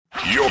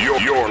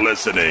You're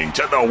listening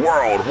to the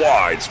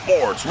Worldwide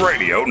Sports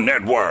Radio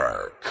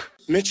Network.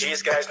 Mitch.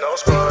 These guys know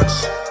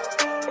sports.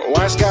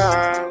 Wise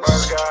guys.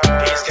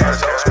 These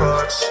guys know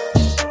sports.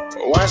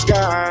 Wise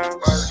guys.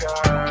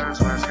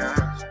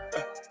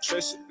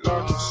 Tracy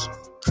Larkins.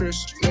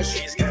 Chris Mitch.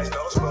 These guys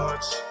know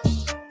sports.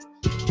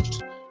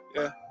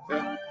 Yeah.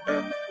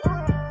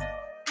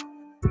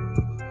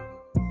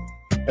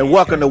 And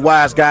welcome to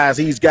Wise Guys.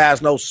 These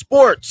guys know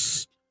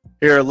sports.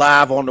 Here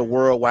live on the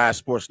Worldwide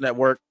Sports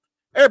Network.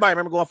 Everybody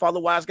remember going follow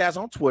Wise Guys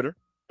on Twitter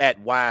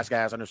at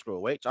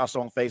WiseGuys_H.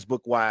 Also on Facebook,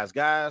 Wise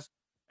Guys.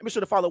 And be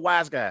sure to follow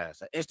Wise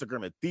Guys at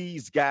Instagram at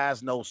These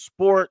Guys Know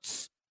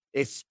Sports.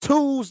 It's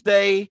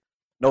Tuesday,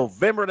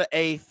 November the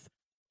 8th.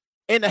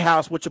 In the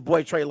house with your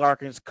boy Trey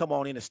Larkins. Come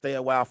on in and stay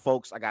a while,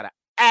 folks. I got an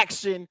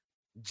action,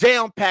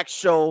 jam-packed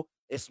show.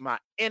 It's my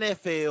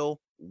NFL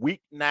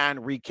Week 9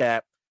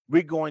 recap.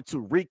 We're going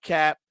to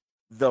recap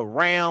the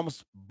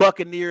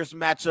Rams-Buccaneers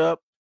matchup.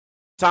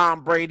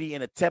 Tom Brady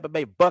and the Tampa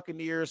Bay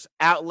Buccaneers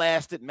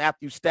outlasted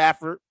Matthew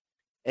Stafford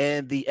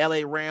and the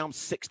LA Rams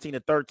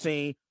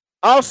 16-13.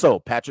 Also,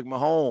 Patrick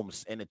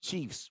Mahomes and the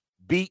Chiefs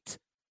beat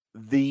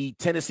the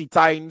Tennessee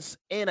Titans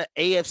in an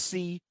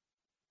AFC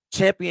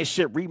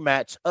Championship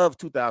rematch of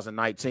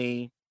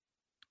 2019.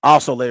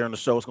 Also, later in the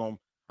show, I'm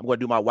going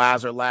to do my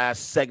Wiser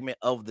Last segment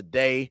of the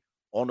day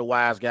on the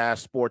Wise Guys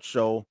Sports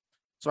Show.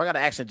 So I got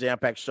an action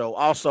jam-packed show.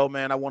 Also,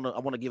 man, I want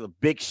to give a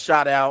big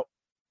shout out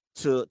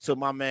to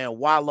my man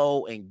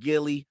Wallow and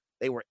Gilly.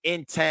 They were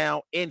in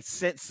town in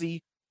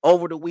Cincy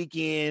over the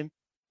weekend.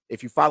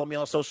 If you follow me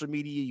on social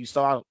media, you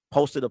saw I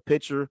posted a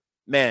picture.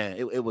 Man,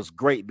 it was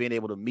great being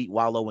able to meet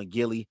Wallow and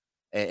Gilly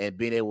and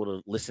being able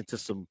to listen to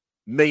some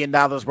 $1 million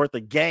worth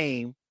of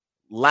game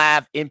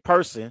live in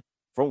person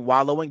from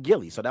Wallow and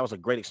Gilly. So that was a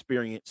great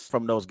experience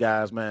from those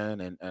guys,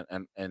 man.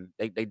 And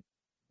they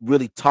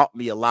really taught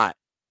me a lot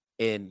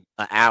in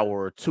an hour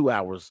or 2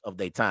 hours of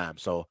their time.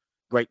 So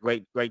great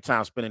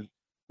time spending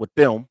with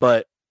them.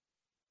 But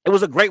it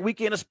was a great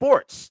weekend of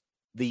sports.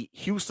 The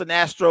Houston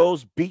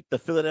Astros beat the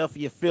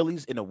Philadelphia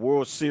Phillies in the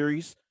World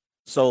Series.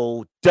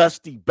 So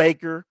Dusty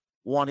Baker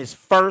won his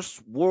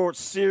first World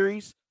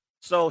Series.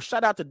 So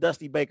shout out to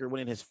Dusty Baker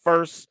winning his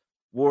first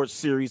World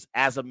Series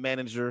as a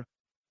manager.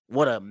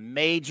 What a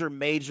major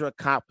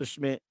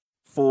accomplishment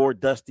for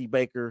Dusty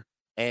Baker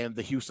and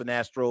the Houston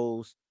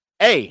Astros.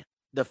 Hey,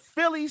 the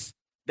Phillies,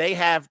 they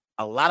have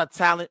a lot of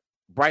talent.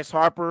 Bryce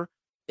Harper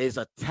is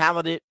a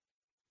talented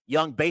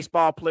young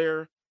baseball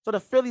player. So the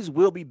Phillies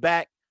will be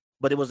back,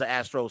 but it was the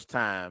Astros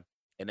time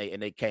and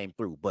they came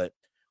through. But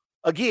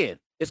again,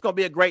 it's going to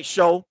be a great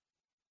show.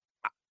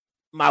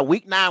 My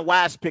Week 9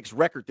 Wise Picks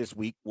record this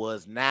week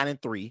was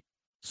 9-3.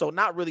 So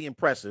not really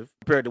impressive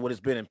compared to what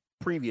it's been in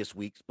previous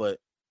weeks. But,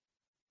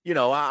 you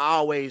know, I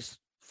always,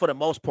 for the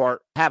most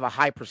part, have a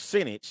high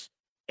percentage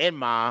in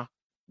my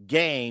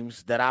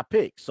games that I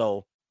pick.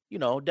 So, you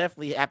know,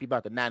 definitely happy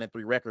about the 9-3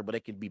 record, but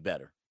it can be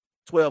better.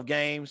 12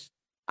 games.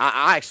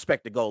 I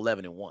expect to go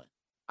 11-1.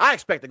 I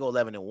expect to go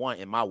 11-1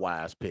 in my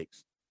Wise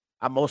Picks.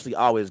 I mostly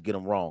always get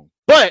them wrong.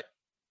 But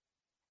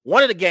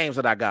one of the games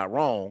that I got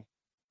wrong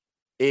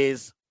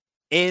is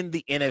in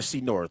the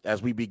NFC North as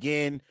we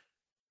begin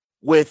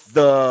with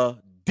the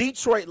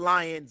Detroit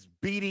Lions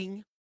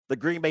beating the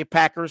Green Bay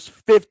Packers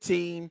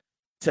 15-9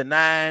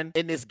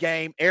 in this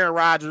game. Aaron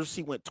Rodgers,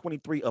 he went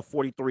 23 of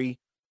 43.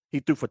 He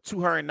threw for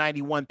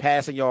 291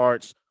 passing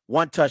yards,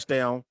 1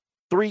 touchdown,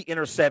 3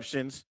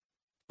 interceptions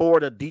for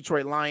the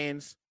Detroit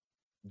Lions.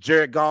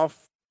 Jared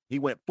Goff, he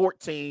went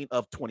 14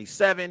 of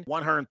 27,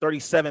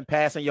 137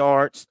 passing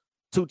yards,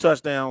 2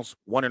 touchdowns,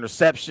 1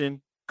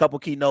 interception. Couple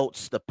key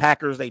notes. The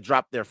Packers, they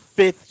dropped their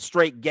 5th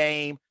straight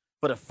game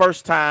for the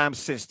first time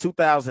since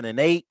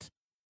 2008.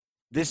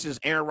 This is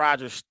Aaron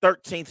Rodgers'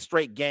 13th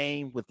straight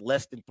game with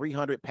less than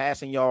 300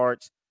 passing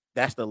yards.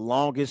 That's the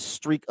longest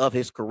streak of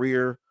his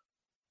career.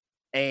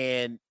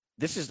 And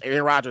this is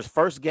Aaron Rodgers'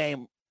 first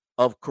game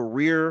of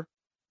career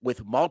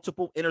with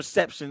multiple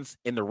interceptions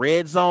in the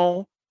red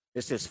zone.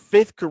 It's his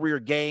 5th career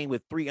game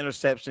with 3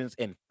 interceptions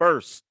and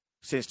first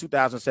since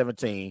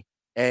 2017.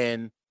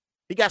 And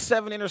he got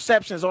 7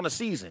 interceptions on the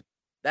season.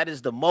 That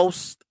is the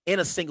most in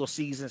a single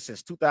season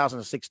since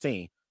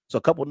 2016. So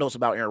a couple notes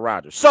about Aaron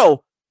Rodgers.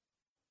 So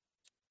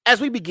as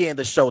we begin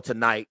the show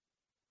tonight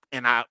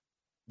and I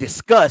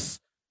discuss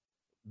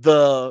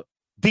the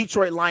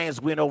Detroit Lions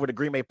win over the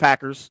Green Bay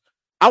Packers,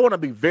 I want to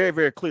be very,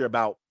 very clear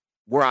about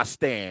where I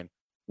stand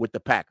with the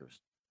Packers.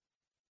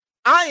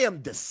 I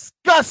am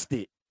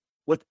disgusted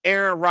with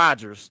Aaron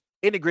Rodgers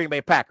in the Green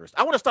Bay Packers.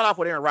 I want to start off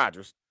with Aaron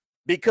Rodgers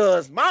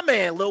because my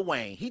man Lil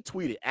Wayne, he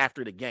tweeted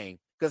after the game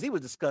because he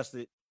was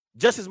disgusted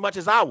just as much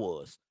as I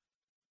was.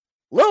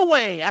 Lil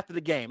Wayne, after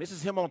the game, this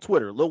is him on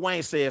Twitter. Lil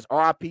Wayne says,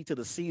 RIP to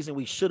the season.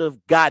 We should have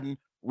gotten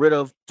rid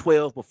of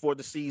 12 before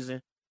the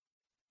season.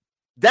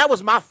 That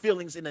was my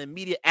feelings in the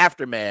immediate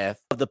aftermath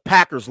of the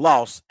Packers'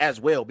 loss as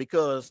well,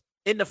 because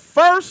in the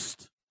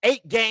first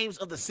 8 games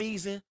of the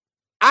season,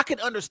 I can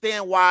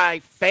understand why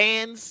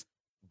fans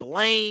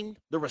blame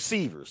the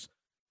receivers.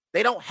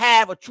 They don't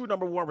have a true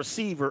number one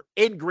receiver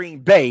in Green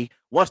Bay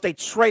once they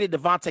traded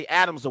Devontae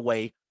Adams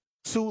away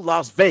to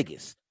Las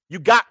Vegas. You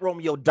got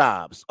Romeo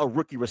Doubs, a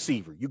rookie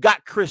receiver. You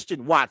got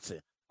Christian Watson,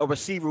 a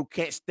receiver who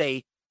can't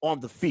stay on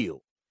the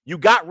field. You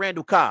got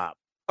Randall Cobb,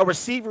 a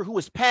receiver who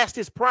is past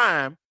his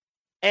prime,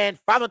 and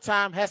Father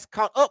Time has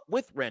caught up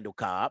with Randall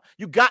Cobb.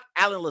 You got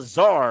Allen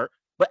Lazard,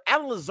 but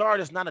Allen Lazard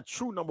is not a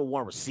true number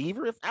one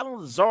receiver. If Allen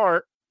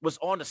Lazard was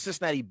on the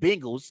Cincinnati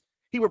Bengals,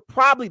 he would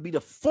probably be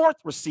the fourth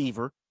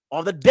receiver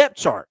on the depth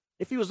chart.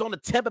 If he was on the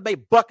Tampa Bay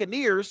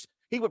Buccaneers,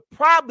 he would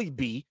probably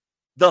be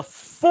the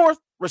fourth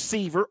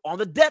receiver on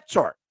the depth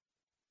chart.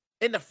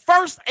 In the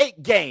first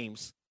 8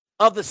 games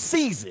of the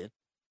season,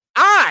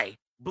 I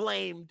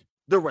blamed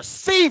the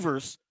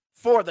receivers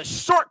for the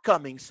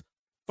shortcomings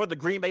for the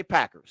Green Bay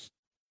Packers.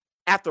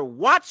 After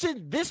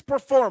watching this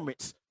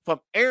performance from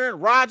Aaron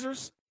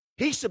Rodgers,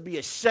 he should be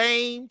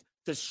ashamed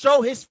to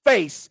show his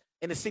face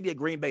in the city of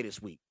Green Bay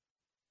this week.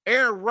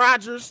 Aaron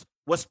Rodgers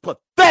was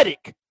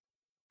pathetic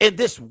in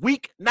this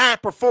Week 9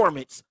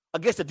 performance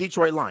against the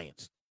Detroit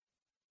Lions.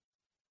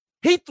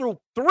 He threw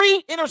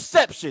 2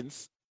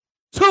 interceptions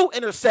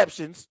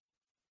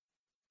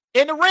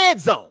in the red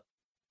zone.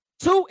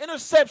 2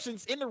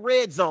 interceptions in the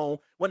red zone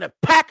when the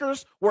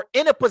Packers were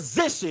in a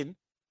position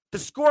to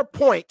score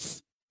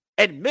points,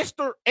 and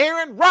Mr.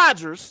 Aaron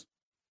Rodgers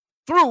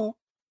threw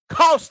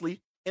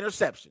costly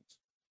interceptions.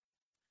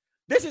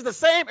 This is the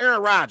same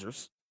Aaron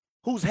Rodgers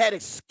who's had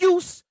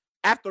excuse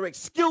after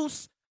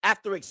excuse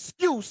after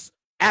excuse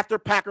after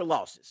Packer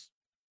losses.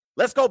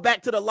 Let's go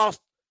back to the loss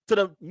to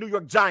the New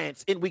York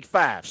Giants in Week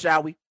 5,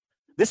 shall we?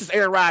 This is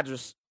Aaron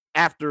Rodgers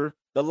after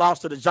the loss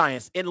to the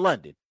Giants in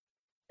London.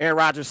 Aaron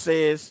Rodgers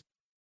says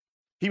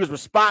he was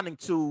responding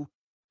to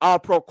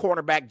All-Pro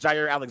cornerback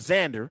Jaire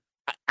Alexander.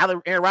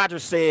 Aaron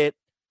Rodgers said,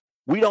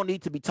 "We don't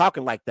need to be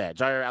talking like that."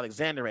 Jaire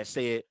Alexander has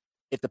said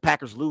if the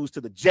Packers lose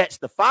to the Jets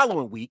the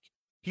following week,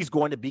 he's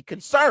going to be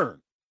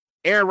concerned.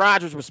 Aaron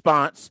Rodgers'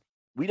 response,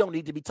 "We don't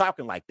need to be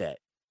talking like that."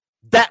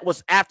 That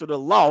was after the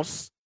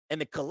loss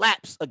and the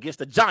collapse against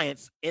the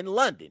Giants in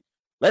London.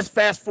 Let's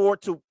fast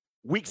forward to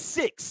Week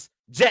 6,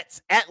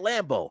 Jets at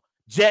Lambeau.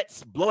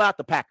 Jets blow out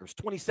the Packers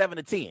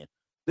 27-10.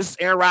 This is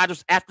Aaron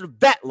Rodgers after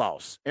that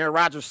loss. Aaron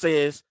Rodgers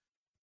says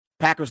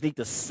Packers need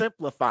to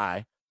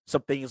simplify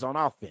some things on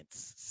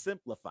offense.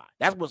 Simplify.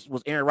 That was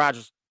Aaron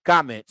Rodgers'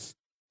 comments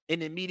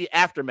in the immediate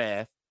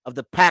aftermath of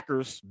the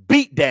Packers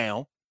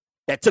beatdown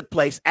that took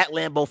place at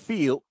Lambeau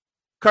Field,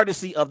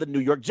 courtesy of the New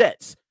York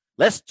Jets.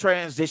 Let's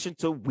transition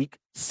to Week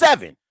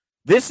 7.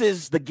 This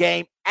is the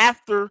game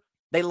after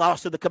they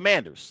lost to the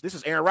Commanders. This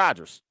is Aaron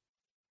Rodgers.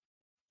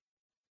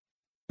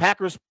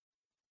 Packers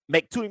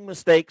make 2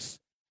 mistakes.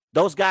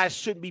 Those guys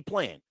shouldn't be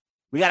playing.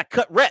 We got to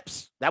cut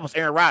reps. That was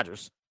Aaron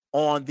Rodgers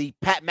on the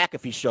Pat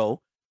McAfee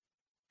show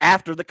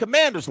after the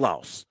Commanders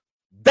loss.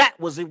 That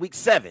was in Week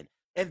 7.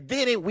 And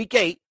then in Week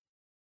 8,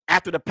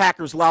 after the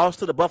Packers lost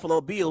to the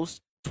Buffalo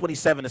Bills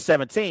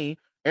 27-17,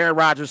 Aaron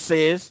Rodgers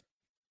says,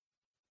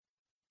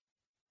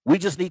 "We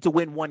just need to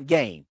win 1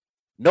 game.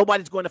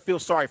 Nobody's going to feel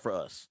sorry for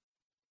us."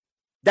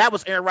 That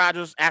was Aaron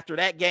Rodgers after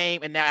that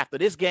game. And now after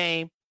this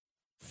game,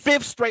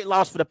 5th straight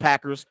loss for the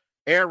Packers.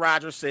 Aaron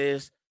Rodgers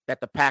says that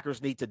the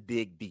Packers need to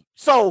dig deep.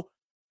 So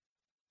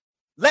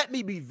let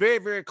me be very,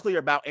 very clear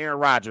about Aaron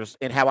Rodgers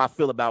and how I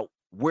feel about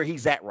where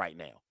he's at right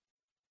now.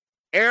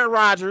 Aaron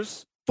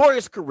Rodgers, for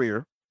his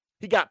career,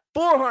 he got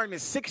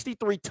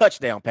 463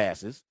 touchdown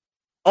passes,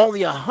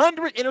 only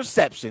 100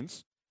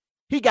 interceptions.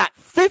 He got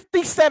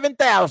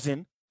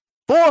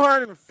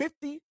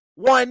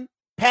 57,451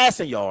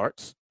 passing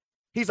yards.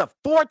 He's a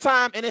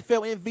 4-time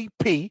NFL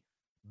MVP,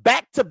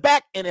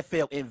 back-to-back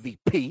NFL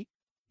MVP.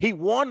 He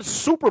won the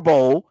Super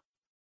Bowl,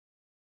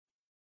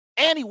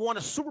 and he won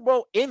a Super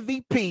Bowl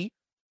MVP.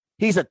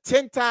 He's a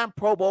 10-time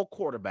Pro Bowl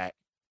quarterback.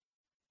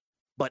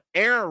 But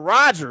Aaron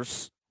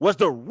Rodgers was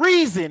the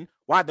reason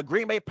why the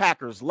Green Bay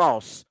Packers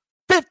lost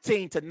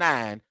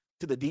 15-9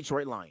 to the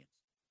Detroit Lions.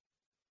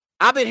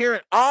 I've been hearing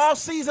all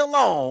season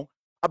long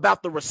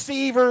about the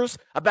receivers,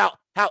 about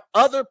how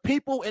other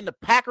people in the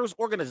Packers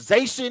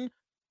organization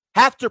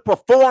have to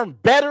perform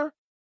better.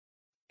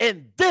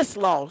 And this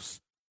loss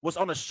was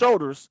on the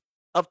shoulders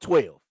of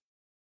 12.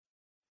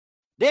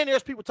 Then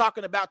there's people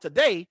talking about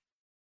today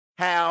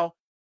how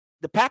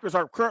the Packers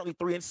are currently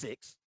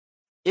 3-6.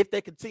 If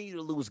they continue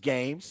to lose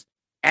games,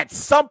 at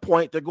some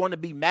point they're going to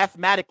be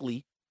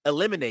mathematically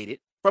eliminated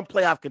from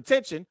playoff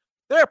contention.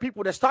 There are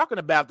people that's talking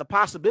about the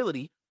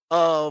possibility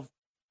of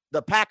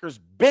the Packers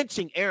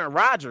benching Aaron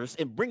Rodgers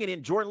and bringing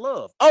in Jordan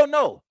Love. Oh,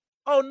 no.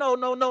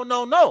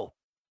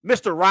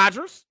 Mr.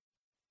 Rodgers,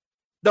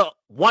 the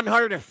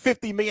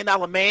 $150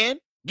 million man,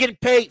 getting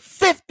paid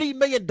 $50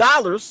 million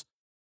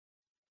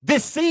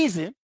this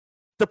season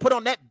to put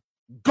on that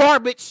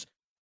garbage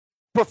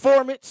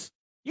performance.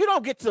 You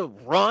don't get to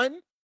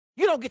run.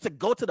 You don't get to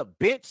go to the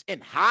bench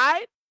and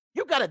hide.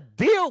 You got to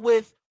deal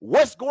with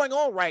what's going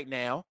on right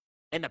now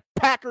and the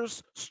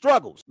Packers'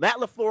 struggles. Matt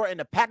LaFleur and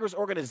the Packers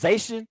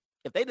organization,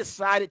 if they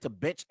decided to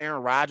bench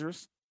Aaron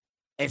Rodgers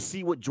and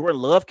see what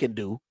Jordan Love can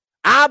do,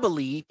 I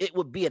believe it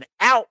would be an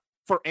out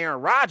for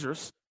Aaron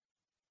Rodgers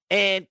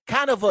and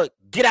kind of a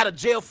get out of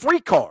jail free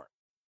card.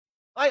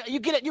 Like you're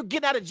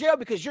getting out of jail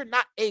because you're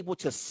not able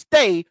to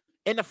stay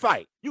in the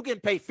fight. You're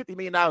getting paid $50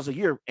 million a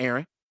year,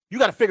 Aaron. You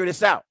got to figure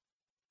this out.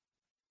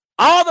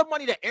 All the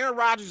money that Aaron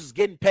Rodgers is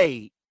getting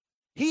paid,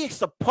 he is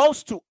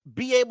supposed to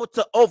be able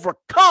to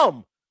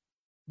overcome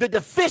the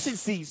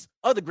deficiencies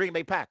of the Green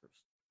Bay Packers.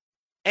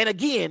 And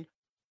again,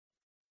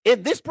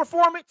 in this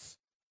performance,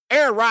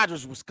 Aaron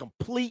Rodgers was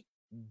complete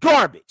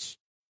garbage.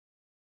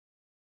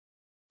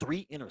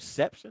 3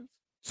 interceptions,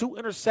 2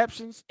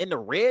 interceptions in the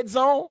red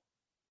zone.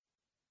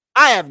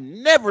 I have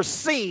never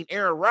seen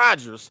Aaron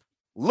Rodgers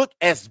look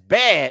as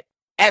bad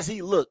as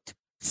he looked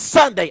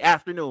Sunday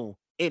afternoon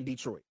in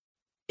Detroit.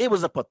 It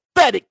was a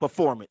pathetic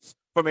performance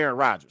from Aaron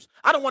Rodgers.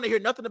 I don't want to hear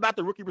nothing about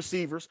the rookie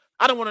receivers.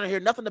 I don't want to hear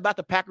nothing about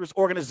the Packers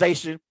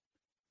organization.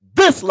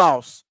 This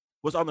loss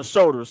was on the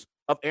shoulders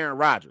of Aaron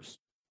Rodgers.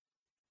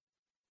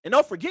 And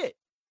don't forget,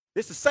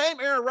 this is the same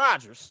Aaron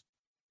Rodgers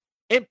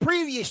in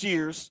previous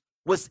years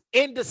was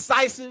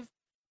indecisive,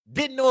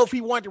 didn't know if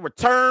he wanted to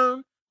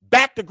return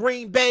back to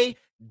Green Bay,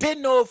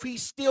 didn't know if he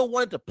still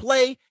wanted to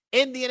play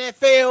in the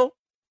NFL.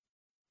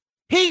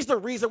 He's the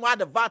reason why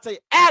Davante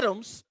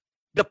Adams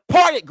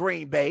departed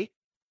Green Bay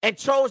and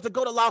chose to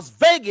go to Las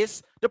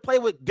Vegas to play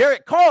with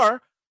Derek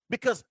Carr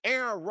because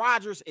Aaron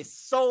Rodgers is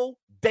so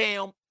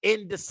damn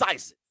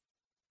indecisive.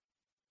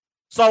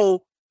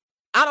 So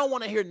I don't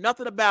want to hear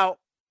nothing about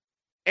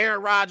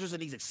Aaron Rodgers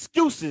and these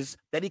excuses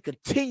that he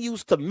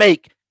continues to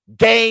make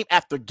game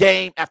after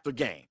game after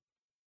game.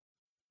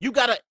 You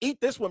got to eat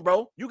this one,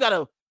 bro. You got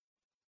to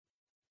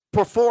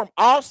perform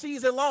all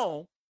season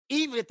long,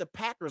 even if the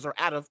Packers are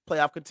out of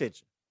playoff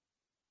contention.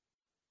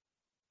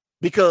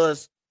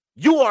 Because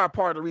you are a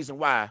part of the reason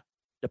why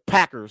the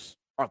Packers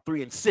are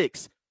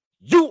 3-6.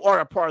 You are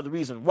a part of the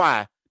reason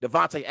why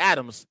Davante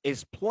Adams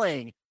is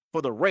playing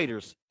for the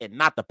Raiders and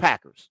not the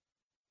Packers.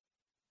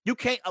 You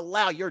can't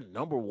allow your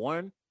number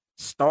one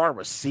star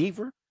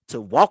receiver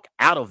to walk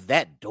out of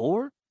that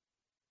door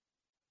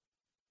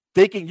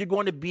thinking you're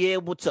going to be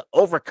able to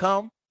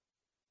overcome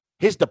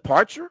his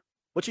departure.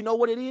 But you know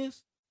what it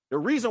is? The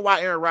reason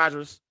why Aaron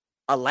Rodgers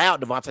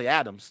allowed Davante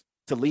Adams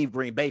to leave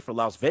Green Bay for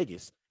Las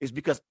Vegas is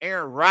because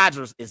Aaron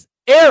Rodgers is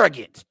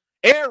arrogant.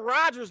 Aaron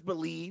Rodgers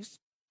believes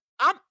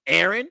I'm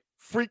Aaron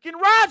freaking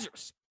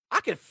Rodgers. I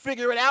can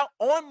figure it out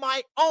on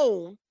my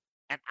own,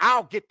 and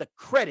I'll get the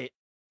credit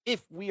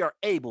if we are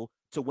able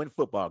to win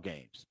football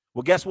games.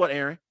 Well, guess what,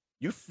 Aaron?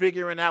 You're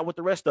figuring out with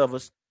the rest of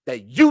us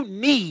that you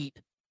need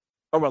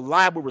a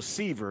reliable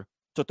receiver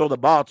to throw the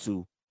ball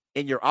to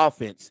in your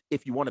offense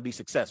if you want to be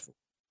successful.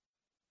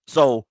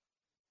 So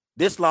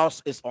this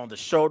loss is on the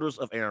shoulders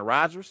of Aaron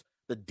Rodgers.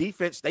 The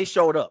defense, they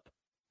showed up.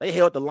 They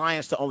held the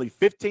Lions to only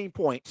 15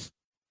 points.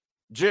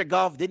 Jared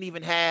Goff didn't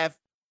even have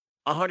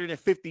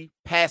 150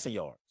 passing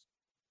yards.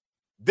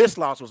 This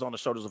loss was on the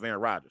shoulders of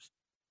Aaron Rodgers.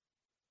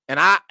 And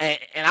I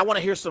want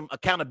to hear some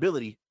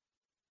accountability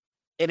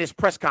in his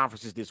press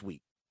conferences this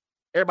week.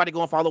 Everybody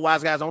go and follow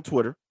Wise Guys on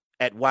Twitter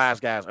at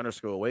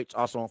WiseGuys_OH.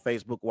 Also on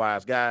Facebook,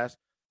 Wise Guys.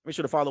 Make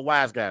sure to follow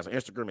Wise Guys on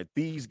Instagram at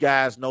These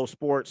Guys Know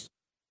Sports.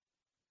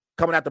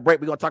 Coming out the break,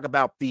 we're going to talk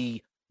about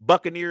the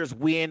Buccaneers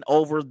win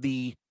over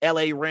the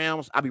LA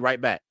Rams. I'll be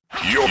right back.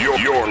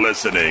 You're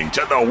listening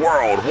to the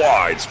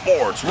Worldwide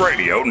Sports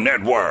Radio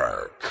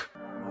Network.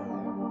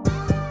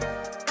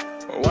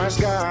 Wise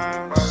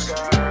Guys. Wise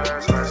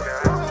Guys. Wise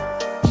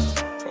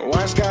Guys.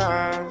 Wise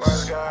Guys.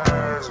 Wise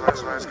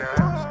Guys. Wise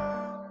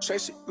Guys.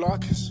 Tracy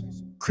Larkins,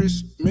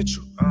 Chris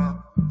Mitchell.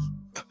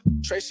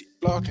 Tracy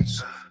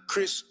Larkins,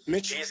 Chris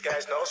Mitchell. These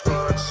guys know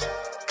sports.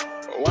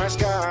 Wise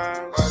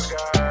Guys. Wise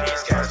Guys.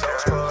 These guys know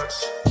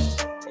sports.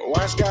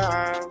 Wise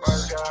Guys.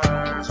 Wise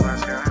Guys.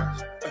 Wise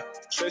Guys.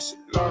 Tracy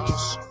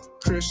Larkins,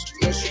 Chris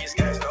Mitchell. These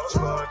guys know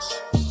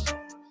sports.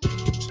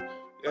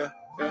 Yeah.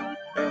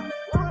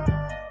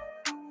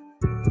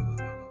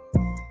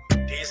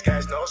 These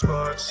guys know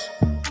sports.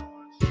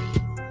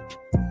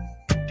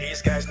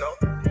 These guys know.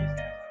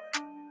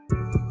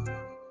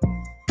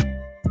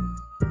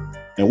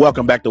 And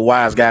welcome back to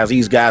Wise Guys.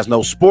 These Guys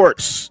Know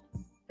Sports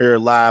here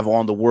live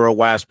on the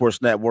Worldwide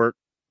Sports Network.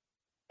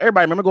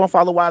 Everybody remember, go and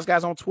follow Wise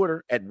Guys on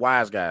Twitter at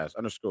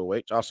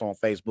WiseGuys_H. Also on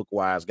Facebook,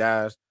 Wise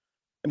Guys.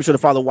 And be sure to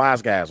follow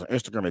Wise Guys on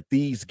Instagram at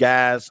These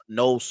Guys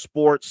Know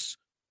Sports.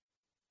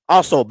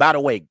 Also, by the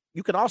way,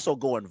 you can also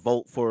go and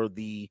vote for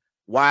the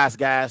Wise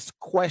Guys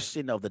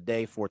question of the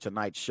day for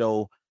tonight's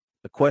show.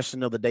 The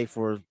question of the day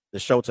for the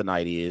show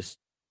tonight is,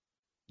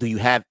 do you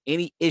have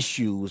any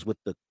issues with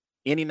the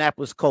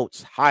Indianapolis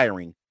Colts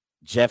hiring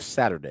Jeff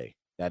Saturday?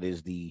 That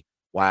is the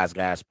Wise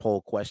Guys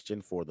poll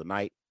question for the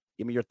night.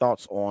 Give me your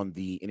thoughts on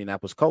the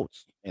Indianapolis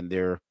Colts and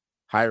their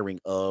hiring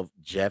of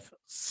Jeff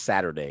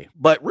Saturday.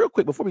 But real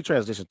quick, before we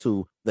transition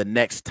to the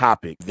next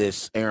topic,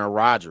 this Aaron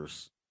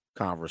Rodgers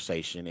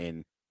conversation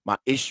and my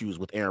issues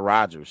with Aaron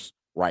Rodgers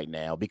right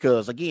now,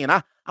 because again,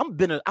 I've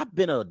been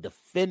a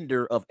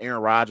defender of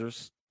Aaron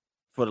Rodgers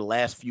for the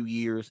last few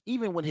years.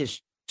 Even when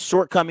his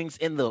shortcomings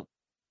in the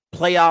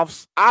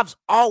playoffs, I've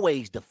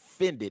always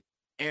defended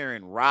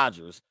Aaron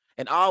Rodgers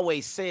and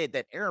always said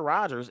that Aaron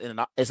Rodgers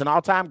is an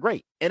all-time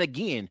great. And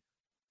again,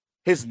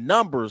 his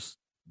numbers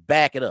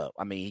back it up.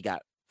 I mean, he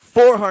got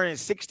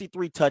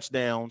 463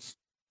 touchdowns,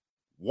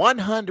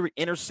 100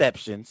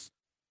 interceptions,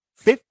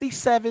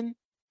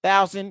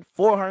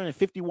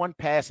 57,451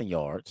 passing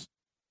yards.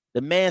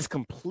 The man's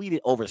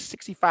completed over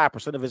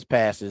 65% of his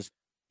passes.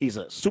 He's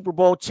a Super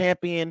Bowl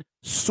champion,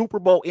 Super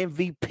Bowl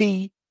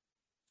MVP,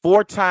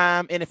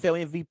 4-time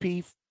NFL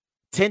MVP,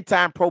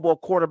 10-time Pro Bowl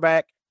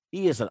quarterback.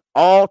 He is an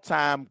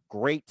all-time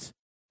great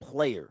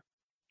player.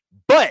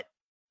 But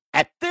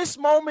at this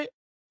moment,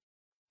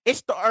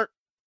 it's a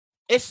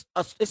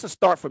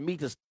start for me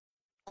to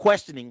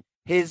questioning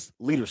his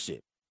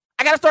leadership.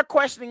 I got to start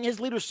questioning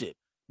his leadership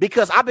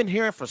because I've been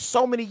hearing for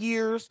so many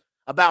years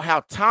about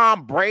how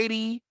Tom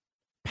Brady,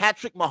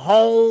 Patrick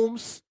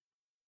Mahomes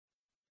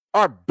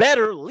are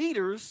better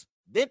leaders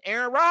than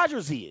Aaron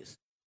Rodgers is.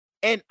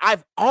 And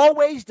I've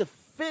always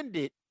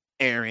defended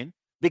Aaron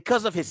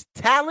because of his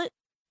talent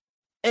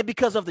and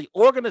because of the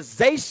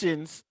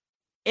organization's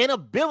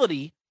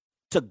inability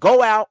to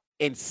go out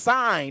and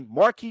sign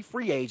marquee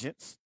free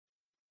agents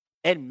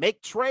and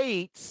make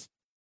trades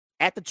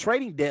at the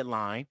trading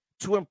deadline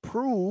to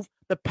improve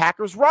the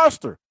Packers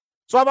roster.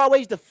 So I've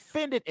always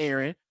defended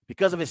Aaron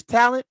because of his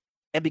talent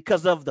and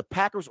because of the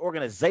Packers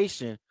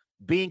organization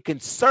being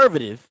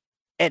conservative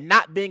and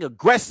not being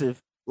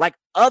aggressive like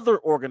other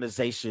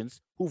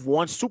organizations who've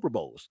won Super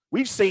Bowls.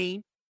 We've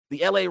seen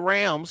the LA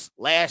Rams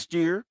last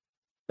year.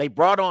 They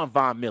brought on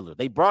Von Miller.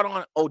 They brought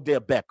on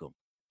Odell Beckham.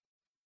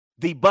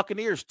 The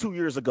Buccaneers 2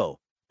 years ago,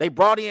 they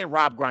brought in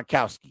Rob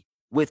Gronkowski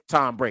with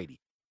Tom Brady.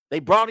 They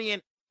brought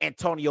in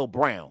Antonio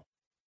Brown.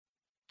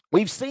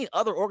 We've seen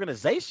other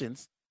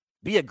organizations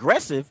be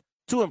aggressive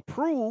to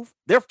improve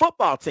their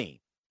football team.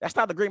 That's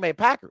not the Green Bay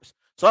Packers.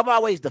 So I've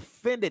always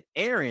defended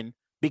Aaron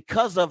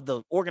because of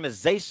the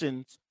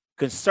organization's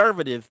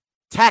conservative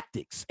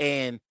tactics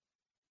and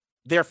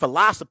their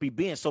philosophy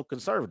being so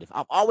conservative.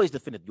 I've always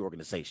defended the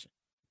organization.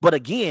 But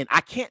again,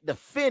 I can't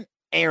defend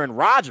Aaron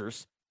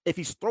Rodgers if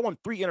he's throwing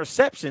 3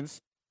 interceptions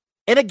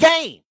in a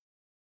game,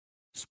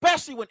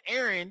 especially when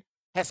Aaron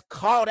has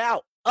called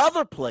out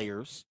other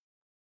players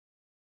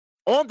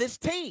on this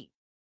team.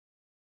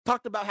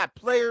 Talked about how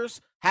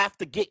players have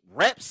to get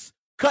reps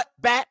cut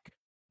back.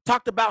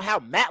 Talked about how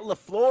Matt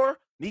LaFleur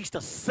needs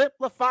to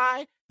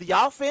simplify the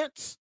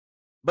offense.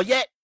 But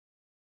yet,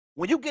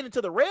 when you get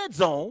into the red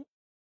zone,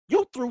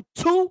 you threw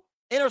 2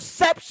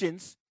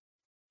 interceptions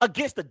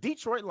against the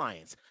Detroit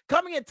Lions.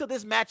 Coming into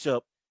this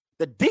matchup,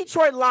 the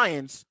Detroit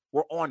Lions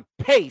were on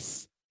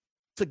pace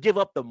to give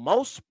up the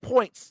most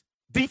points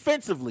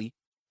defensively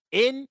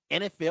in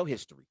NFL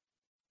history.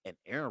 And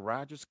Aaron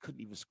Rodgers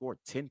couldn't even score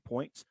 10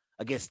 points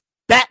against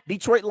that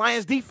Detroit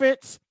Lions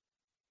defense.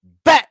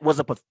 That was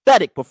a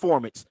pathetic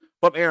performance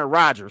from Aaron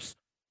Rodgers,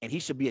 and he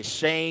should be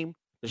ashamed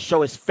to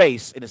show his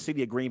face in the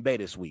city of Green Bay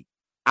this week.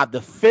 I've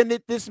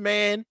defended this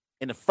man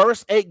in the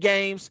first 8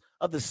 games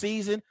of the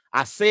season.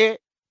 I said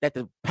that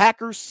the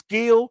Packers'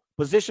 skill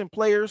position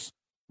players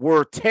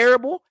were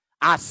terrible.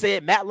 I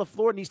said Matt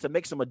LaFleur needs to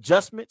make some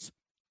adjustments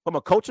from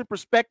a coaching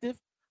perspective.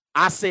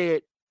 I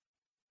said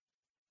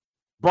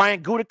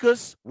Brian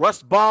Gutekunst,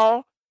 Russ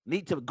Ball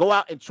need to go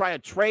out and try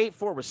and trade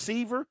for a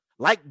receiver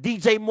like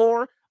DJ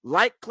Moore,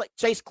 like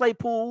Chase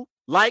Claypool,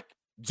 like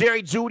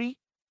Jerry Jeudy.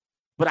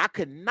 But I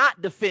could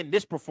not defend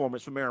this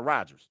performance from Aaron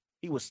Rodgers.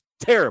 He was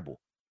terrible.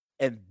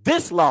 And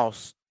this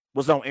loss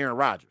was on Aaron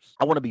Rodgers.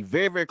 I want to be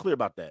very, very clear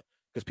about that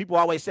because people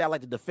always say I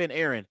like to defend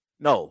Aaron.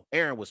 No,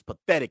 Aaron was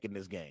pathetic in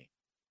this game.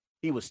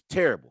 He was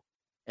terrible.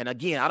 And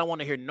again, I don't want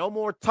to hear no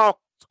more talk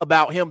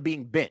about him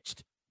being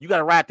benched. You got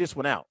to ride this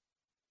one out.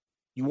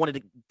 You wanted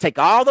to take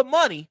all the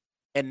money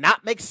and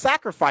not make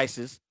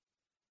sacrifices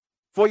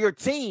for your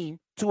team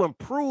to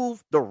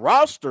improve the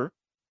roster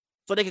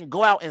so they can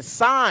go out and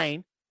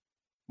sign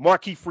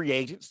marquee free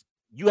agents.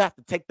 You have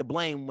to take the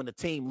blame when the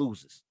team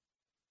loses.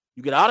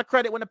 You get all the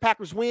credit when the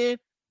Packers win.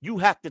 You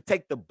have to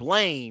take the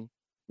blame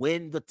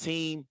when the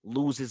team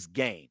loses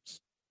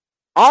games.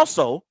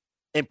 Also,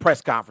 in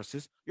press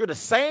conferences, you're the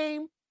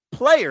same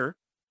player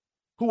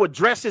who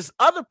addresses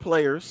other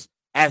players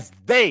as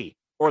they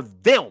or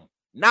them,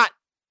 not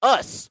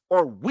us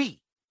or we.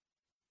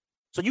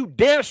 So you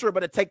damn sure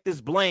better take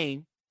this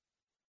blame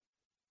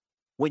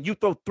when you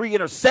throw 3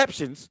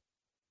 interceptions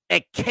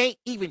and can't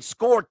even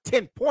score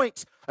 10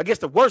 points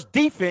against the worst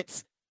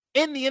defense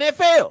in the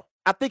NFL.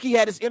 I think he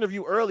had his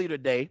interview earlier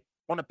today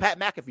on the Pat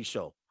McAfee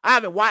show. I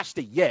haven't watched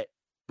it yet,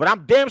 but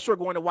I'm damn sure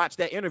going to watch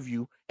that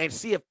interview and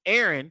see if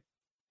Aaron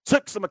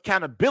took some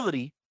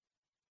accountability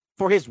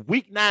for his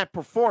Week 9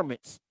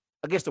 performance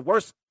against the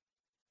worst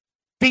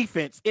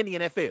defense in the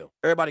NFL.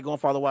 Everybody go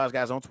and follow Wise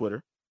Guys on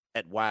Twitter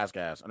at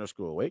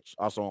WiseGuys_OH.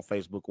 Also on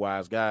Facebook,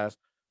 Wise Guys.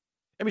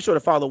 And be sure to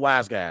follow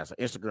Wise Guys on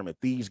Instagram at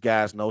These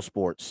Guys Know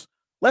Sports.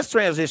 Let's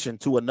transition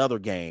to another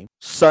game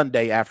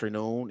Sunday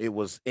afternoon. It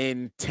was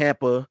in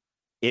Tampa.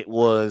 It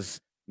was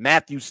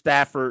Matthew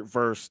Stafford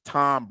versus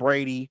Tom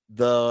Brady.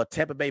 The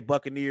Tampa Bay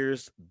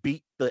Buccaneers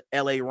beat the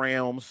LA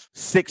Rams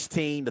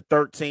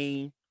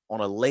 16-13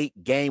 on a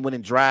late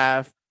game-winning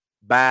drive.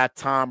 by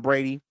Tom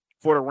Brady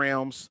for the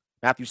Rams.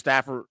 Matthew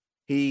Stafford,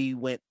 he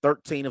went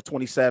 13 of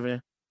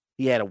 27.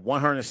 He had a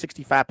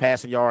 165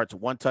 passing yards,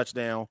 1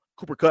 touchdown.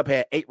 Cooper Kupp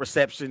had 8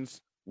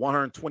 receptions,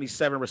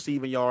 127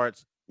 receiving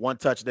yards, 1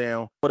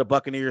 touchdown. For the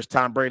Buccaneers,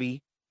 Tom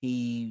Brady,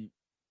 he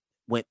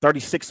went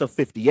 36 of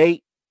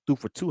 58, threw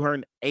for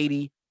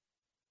 280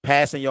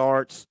 passing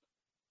yards,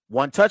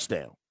 1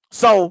 touchdown.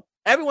 So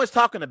everyone's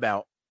talking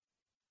about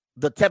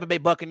the Tampa Bay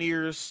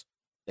Buccaneers.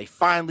 They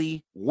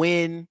finally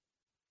win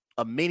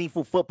a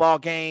meaningful football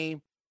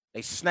game.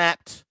 They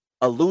snapped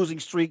a losing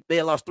streak. They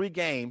had lost 3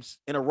 games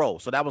in a row.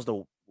 So that was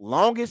the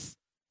longest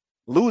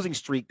losing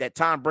streak that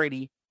Tom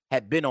Brady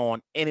had been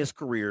on in his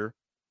career.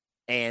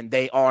 And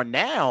they are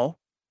now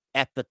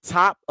at the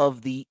top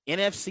of the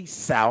NFC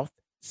South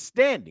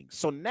standings.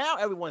 So now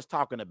everyone's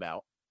talking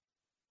about,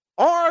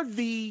 are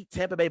the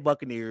Tampa Bay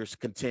Buccaneers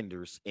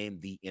contenders in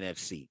the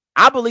NFC?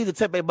 I believe the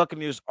Tampa Bay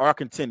Buccaneers are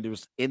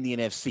contenders in the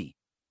NFC.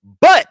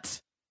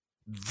 But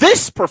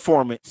this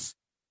performance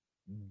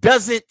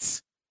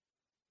doesn't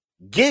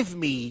give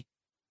me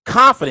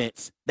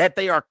confidence that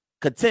they are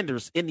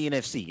contenders in the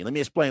NFC. And let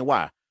me explain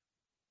why.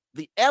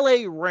 The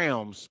LA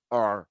Rams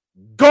are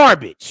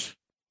garbage.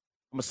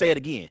 I'm going to say it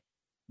again.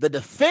 The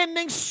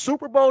defending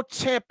Super Bowl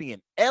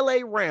champion LA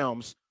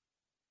Rams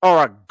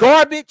are a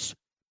garbage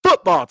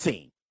football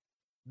team.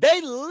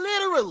 They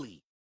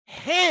literally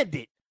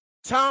handed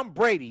Tom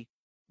Brady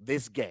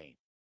this game.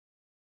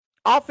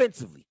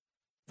 Offensively,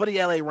 for the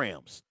LA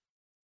Rams,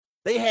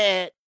 they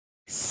had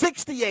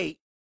 68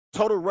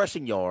 total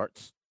rushing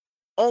yards,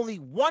 only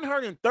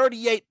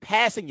 138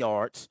 passing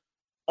yards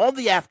on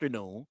the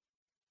afternoon.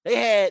 They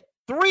had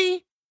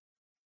 3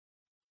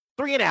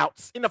 and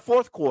outs in the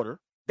fourth quarter.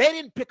 They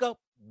didn't pick up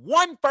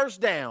 1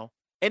 first down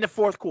in the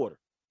fourth quarter.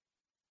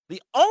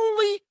 The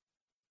only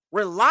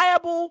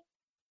reliable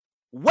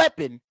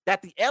weapon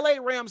that the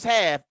LA Rams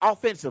have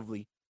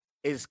offensively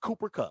is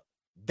Cooper Kupp.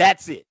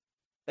 That's it.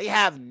 They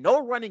have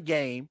no running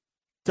game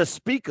to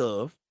speak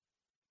of.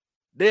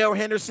 Darrell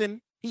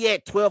Henderson, he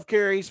had 12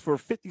 carries for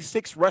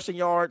 56 rushing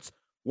yards,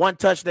 1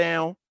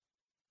 touchdown.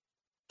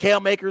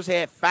 Cam Akers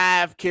had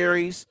 5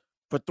 carries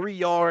for 3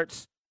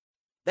 yards.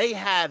 They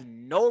have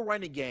no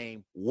running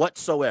game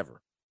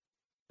whatsoever.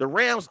 The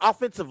Rams'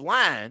 offensive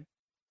line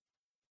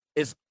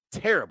is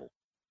terrible.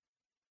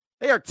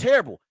 They are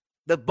terrible.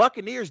 The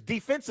Buccaneers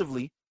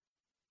defensively,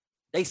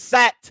 they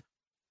sacked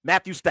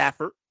Matthew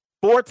Stafford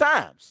 4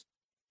 times.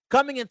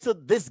 Coming into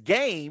this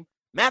game,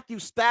 Matthew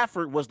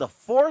Stafford was the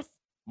 4th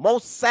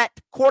most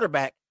sacked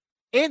quarterback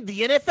in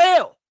the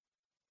NFL.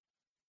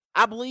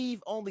 I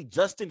believe only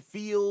Justin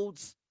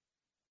Fields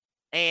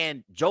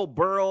and Joe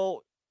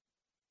Burrow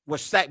were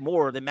sacked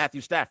more than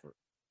Matthew Stafford.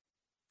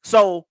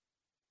 So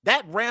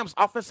that Rams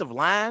offensive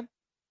line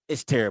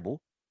is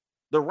terrible.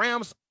 The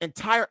Rams'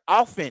 entire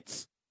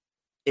offense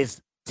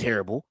is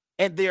terrible.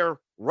 And their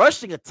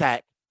rushing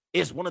attack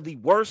is one of the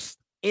worst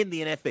in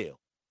the NFL.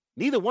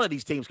 Neither one of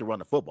these teams can run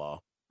the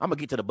football. I'm going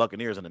to get to the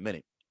Buccaneers in a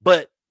minute.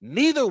 But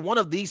neither one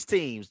of these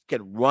teams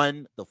can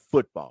run the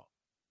football.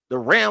 The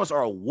Rams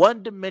are a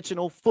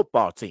one-dimensional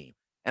football team.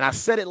 And I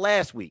said it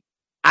last week.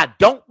 I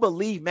don't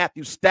believe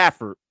Matthew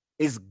Stafford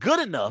is good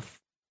enough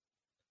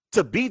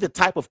to be the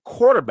type of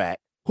quarterback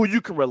who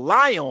you can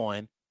rely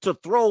on to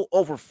throw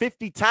over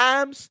 50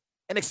 times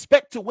and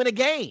expect to win a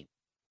game.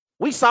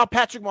 We saw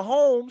Patrick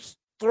Mahomes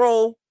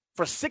throw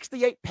for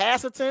 68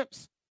 pass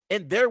attempts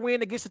in their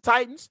win against the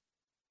Titans.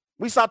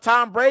 We saw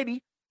Tom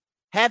Brady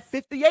have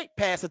 58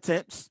 pass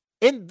attempts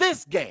in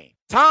this game.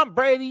 Tom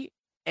Brady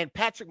and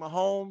Patrick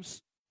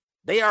Mahomes,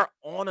 they are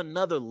on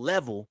another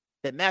level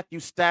that Matthew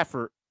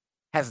Stafford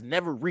has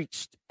never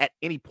reached at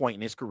any point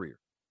in his career.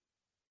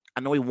 I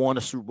know he won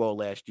a Super Bowl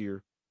last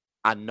year.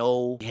 I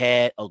know he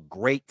had a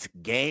great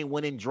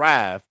game-winning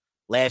drive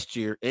last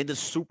year in the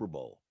Super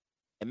Bowl.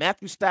 And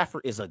Matthew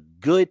Stafford is a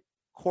good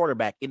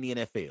quarterback in the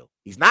NFL.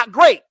 He's not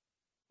great,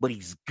 but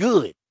he's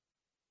good.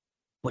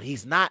 But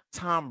he's not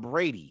Tom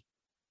Brady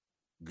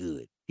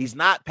good. He's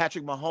not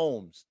Patrick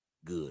Mahomes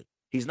good.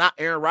 He's not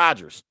Aaron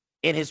Rodgers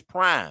in his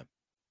prime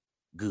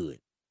good.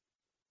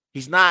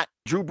 He's not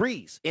Drew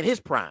Brees in his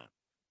prime.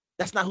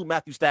 That's not who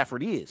Matthew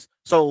Stafford is.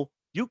 So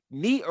you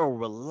need a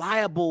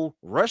reliable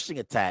rushing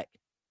attack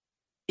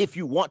if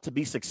you want to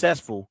be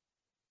successful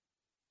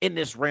in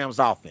this Rams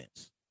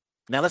offense.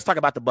 Now let's talk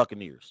about the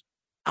Buccaneers.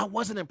 I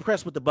wasn't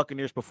impressed with the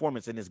Buccaneers'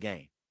 performance in this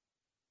game.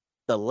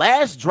 The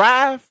last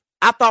drive,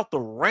 I thought the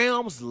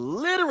Rams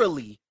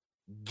literally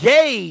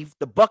gave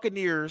the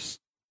Buccaneers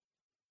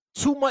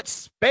too much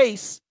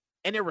space,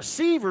 and their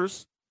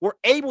receivers were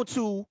able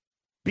to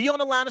be on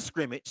the line of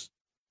scrimmage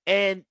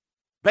and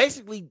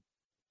basically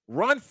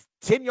run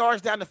 10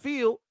 yards down the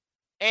field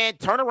and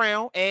turn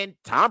around, and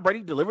Tom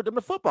Brady delivered them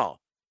the football.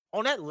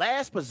 On that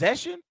last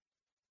possession,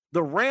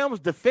 the Rams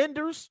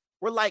defenders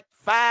were like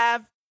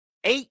 5-8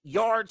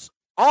 yards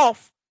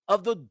off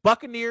of the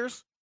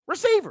Buccaneers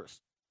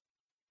receivers.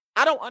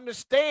 I don't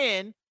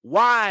understand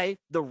why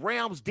the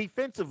Rams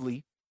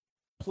defensively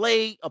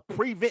play a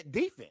prevent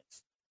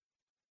defense.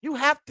 You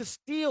have to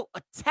still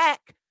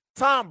attack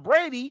Tom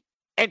Brady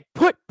and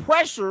put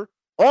pressure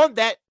on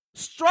that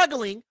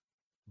struggling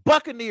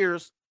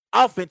Buccaneers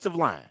offensive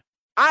line.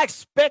 I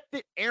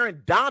expected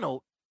Aaron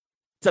Donald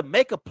to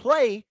make a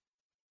play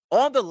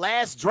on the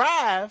last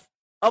drive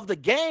of the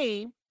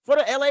game for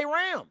the LA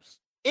Rams.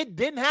 It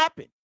didn't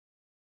happen.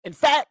 In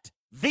fact,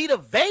 Vita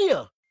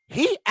Vea,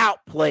 he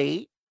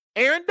outplayed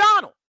Aaron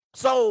Donald.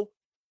 So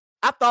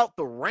I thought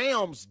the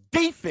Rams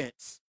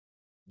defense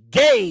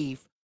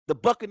gave the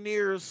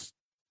Buccaneers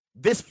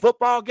this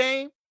football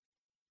game,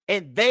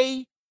 and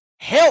they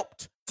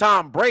helped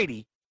Tom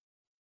Brady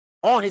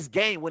on his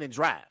game-winning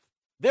drive.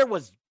 There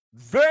was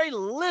very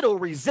little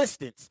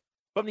resistance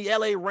from the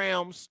LA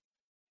Rams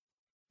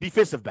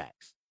defensive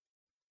backs.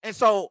 And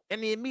so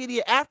in the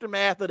immediate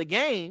aftermath of the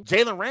game,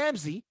 Jalen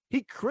Ramsey,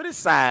 he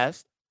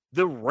criticized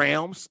the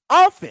Rams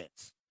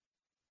offense.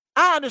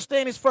 I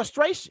understand his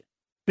frustration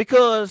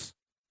because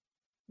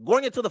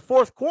going into the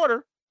fourth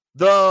quarter,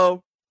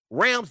 the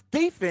Rams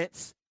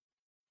defense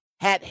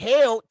had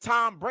held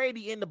Tom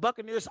Brady in the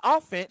Buccaneers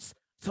offense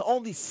to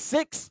only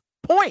 6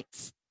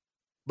 points.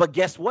 But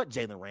guess what,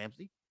 Jalen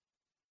Ramsey?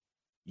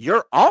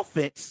 Your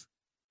offense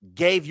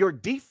gave your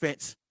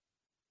defense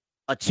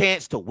a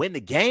chance to win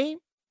the game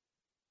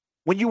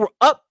when you were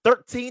up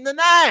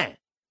 13-9.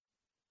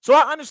 So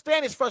I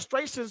understand his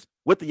frustrations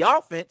with the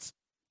offense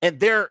and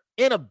their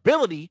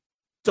inability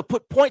to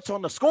put points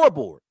on the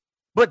scoreboard.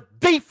 But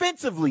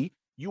defensively,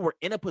 you were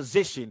in a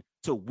position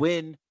to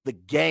win the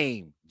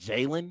game,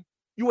 Jalen.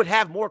 You would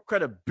have more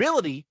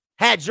credibility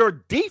had your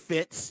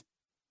defense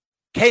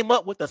came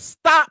up with a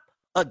stop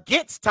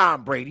against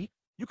Tom Brady.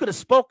 You could have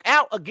spoke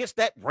out against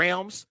that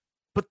Rams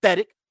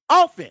pathetic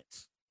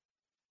offense.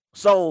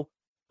 So,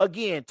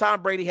 again,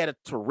 Tom Brady had a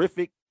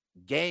terrific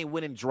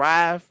game-winning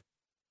drive,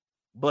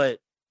 but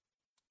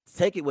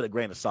take it with a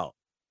grain of salt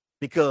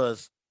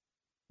because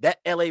that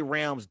LA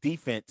Rams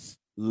defense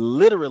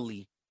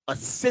literally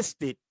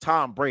assisted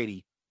Tom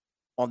Brady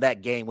on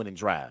that game-winning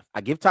drive.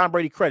 I give Tom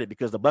Brady credit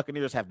because the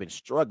Buccaneers have been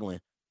struggling,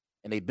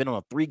 and they've been on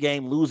a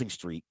 3-game losing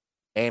streak.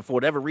 And for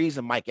whatever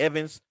reason, Mike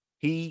Evans,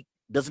 he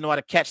doesn't know how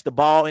to catch the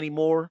ball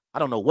anymore. I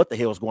don't know what the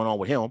hell is going on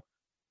with him.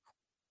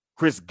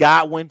 Chris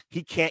Godwin,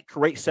 he can't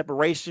create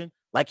separation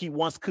like he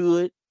once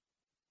could.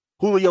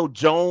 Julio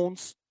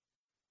Jones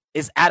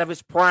is out of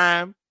his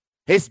prime.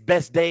 His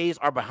best days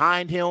are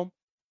behind him.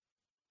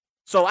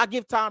 So I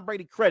give Tom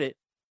Brady credit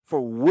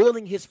for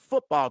willing his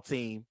football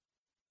team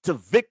to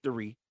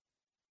victory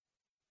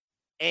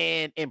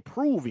and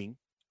improving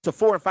to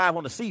 4-5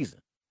 on the season.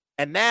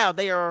 And now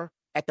they are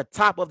at the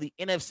top of the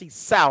NFC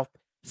South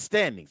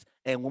standings.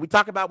 And when we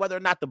talk about whether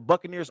or not the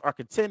Buccaneers are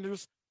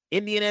contenders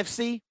in the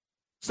NFC,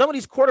 some of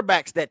these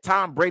quarterbacks that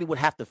Tom Brady would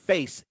have to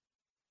face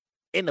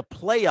in the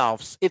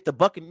playoffs, if the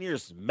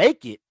Buccaneers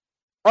make it,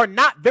 are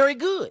not very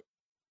good.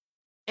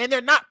 And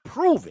they're not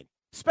proven,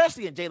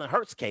 especially in Jalen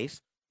Hurts'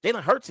 case.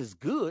 Jalen Hurts is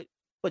good,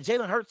 but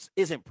Jalen Hurts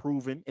isn't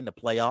proven in the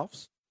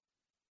playoffs.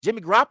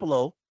 Jimmy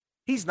Garoppolo,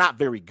 he's not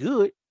very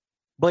good,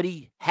 but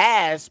he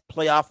has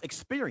playoff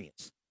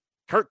experience.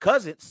 Kirk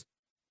Cousins,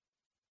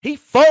 he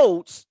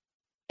folds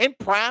in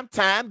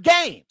primetime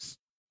games.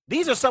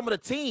 These are some of the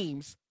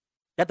teams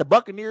that the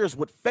Buccaneers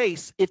would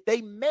face if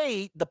they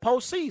made the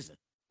postseason.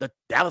 The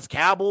Dallas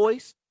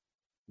Cowboys,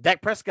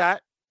 Dak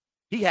Prescott,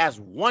 he has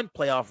one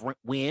playoff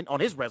win on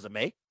his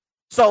resume.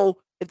 So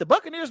if the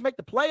Buccaneers make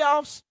the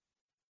playoffs,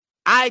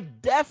 I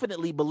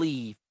definitely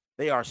believe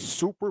they are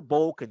Super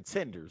Bowl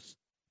contenders,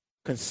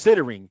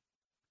 considering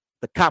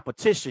the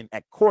competition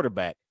at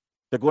quarterback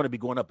they're going to be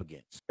going up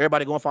against.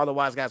 Everybody go and follow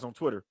Wise Guys on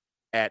Twitter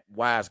at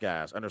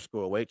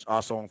WiseGuys_H.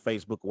 Also on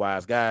Facebook,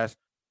 Wise Guys.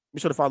 Be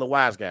sure to follow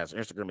Wise Guys on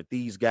Instagram at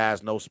These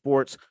Guys Know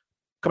Sports.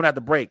 Coming out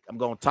the break, I'm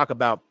going to talk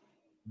about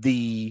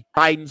the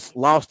Titans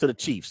loss to the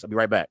Chiefs. I'll be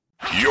right back.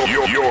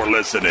 You're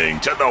listening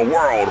to the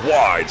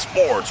Worldwide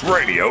Sports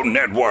Radio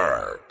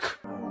Network.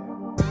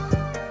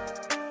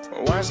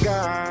 Wise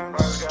Guys,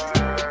 Wise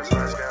Guys,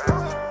 Wise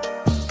Guys,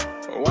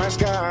 Wise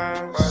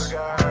Guys, Wise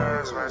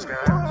Guys, Wise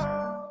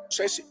Guys.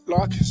 Tracy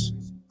Larkins,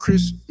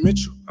 Chris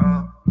Mitchell,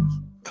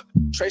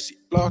 Tracy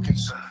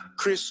Larkins,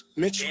 Chris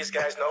Mitchell. These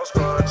guys know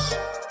sports.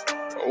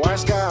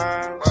 Wise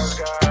Guys, Wise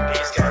Guys.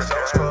 These guys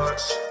know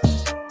sports.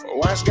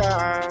 Wise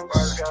Guys,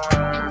 Wise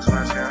Guys,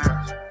 Wise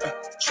Guys.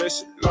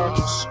 Tracy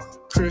Larkins,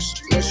 Chris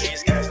Mitchell.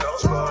 These guys know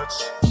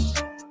sports.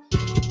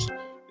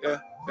 Yeah.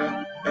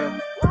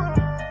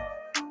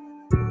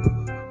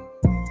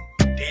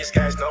 These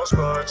guys know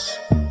sports.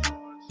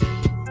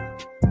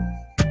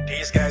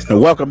 These guys know.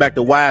 And welcome back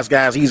to Wise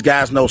Guys. These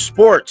Guys Know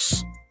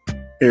Sports.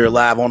 Here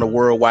live on the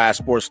Worldwide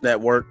Sports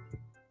Network.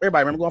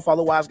 Everybody remember, go and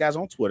follow Wise Guys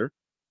on Twitter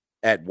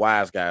at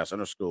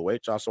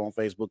WiseGuys_H. Also on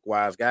Facebook,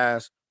 Wise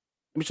Guys.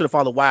 Be sure to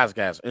follow Wise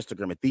Guys on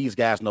Instagram at These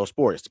Guys Know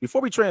Sports.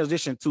 Before we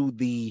transition to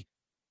the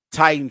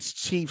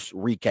Titans-Chiefs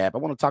recap, I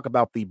want to talk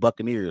about the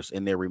Buccaneers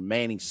and their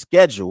remaining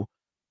schedule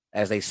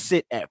as they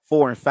sit at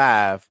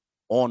 4-5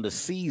 on the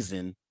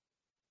season,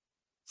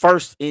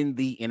 first in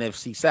the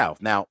NFC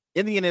South. Now,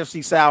 in the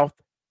NFC South,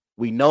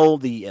 we know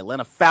the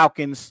Atlanta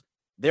Falcons,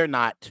 they're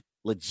not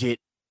legit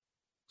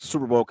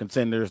Super Bowl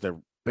contenders. They're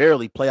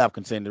barely playoff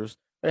contenders.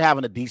 They're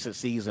having a decent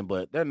season,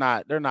 but they're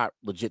not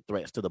legit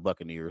threats to the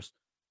Buccaneers.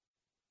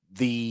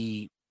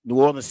 The New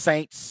Orleans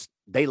Saints,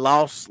 they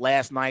lost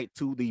last night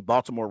to the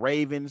Baltimore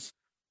Ravens.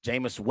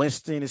 Jameis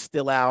Winston is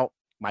still out.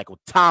 Michael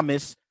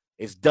Thomas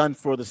is done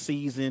for the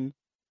season.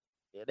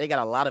 They got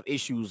a lot of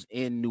issues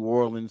in New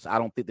Orleans. I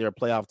don't think they're a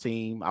playoff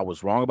team. I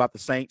was wrong about the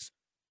Saints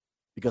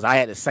because I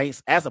had the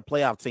Saints as a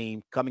playoff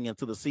team coming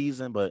into the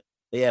season, but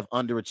they have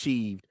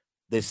underachieved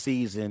this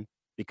season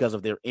because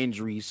of their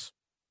injuries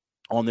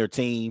on their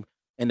team.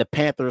 And the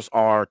Panthers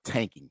are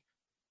tanking.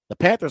 The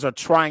Panthers are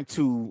trying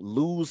to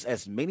lose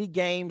as many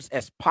games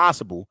as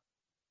possible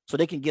so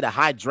they can get a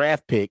high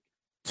draft pick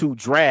to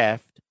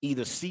draft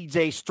either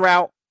C.J.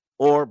 Stroud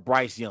or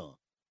Bryce Young.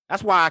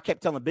 That's why I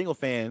kept telling Bengal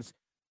fans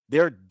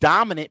their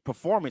dominant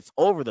performance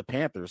over the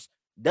Panthers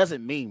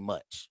doesn't mean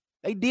much.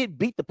 They did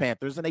beat the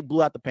Panthers, and they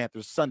blew out the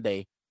Panthers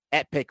Sunday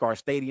at Paycor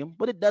Stadium,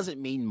 but it doesn't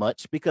mean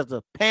much because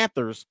the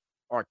Panthers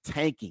are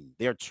tanking.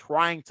 They're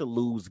trying to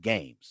lose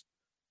games.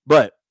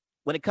 But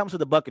when it comes to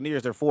the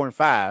Buccaneers, they're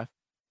 4-5.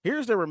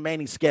 Here's their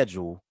remaining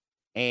schedule,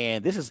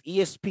 and this is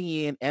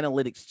ESPN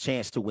Analytics'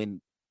 chance to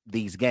win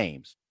these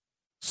games.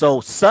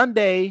 So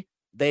Sunday,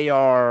 they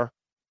are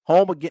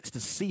home against the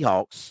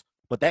Seahawks,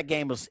 but that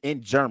game was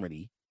in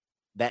Germany.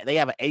 That they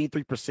have an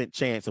 83%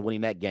 chance of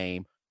winning that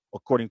game,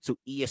 according to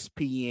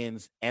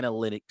ESPN's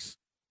analytics.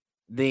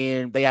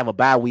 Then they have a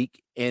bye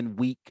week in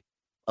week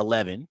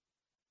 11.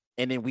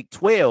 And in week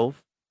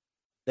 12,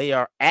 they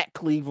are at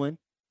Cleveland,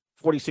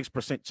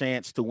 46%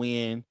 chance to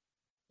win.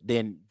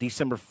 Then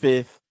December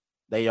 5th,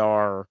 they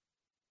are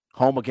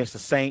home against the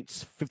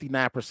Saints,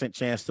 59%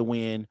 chance to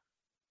win.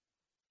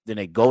 Then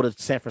they go to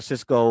San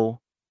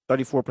Francisco,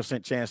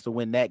 34% chance to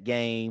win that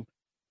game.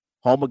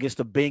 Home against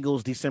the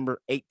Bengals, December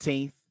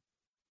 18th,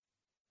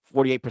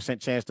 48%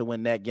 chance to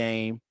win that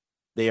game.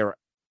 They are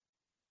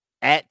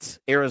at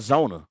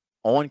Arizona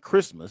on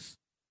Christmas.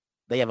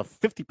 They have a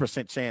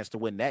 50% chance to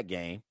win that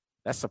game.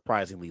 That's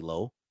surprisingly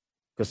low,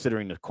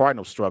 considering the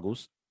Cardinals'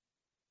 struggles.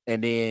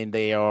 And then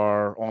they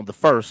are on the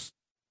 1st,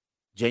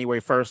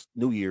 January 1st,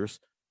 New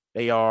Year's.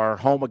 They are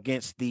home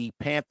against the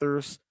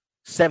Panthers,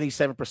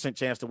 77%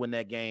 chance to win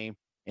that game.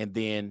 And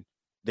then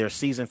their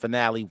season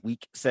finale,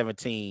 week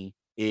 17,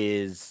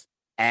 is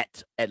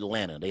at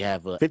Atlanta. They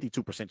have a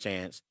 52%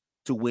 chance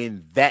to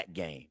win that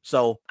game.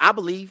 So I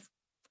believe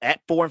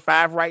at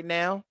 4-5 right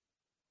now,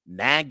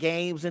 9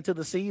 games into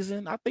the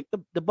season, I think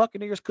the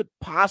Buccaneers could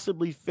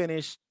possibly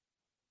finish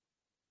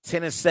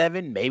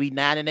 10-7, maybe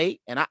 9-8.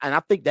 And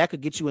I think that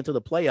could get you into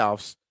the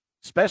playoffs,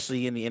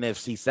 especially in the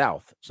NFC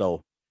South.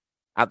 So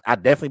I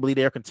definitely believe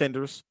they're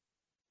contenders,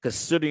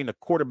 considering the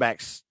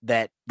quarterbacks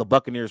that the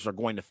Buccaneers are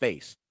going to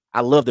face.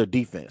 I love their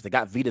defense. They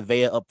got Vita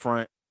Vea up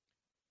front.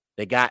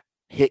 They got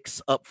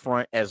Hicks up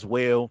front as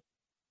well.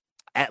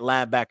 At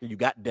linebacker, you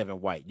got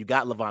Devin White. You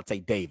got Levante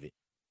David.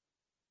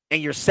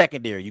 In your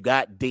secondary, you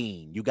got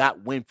Dean. You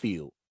got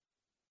Winfield.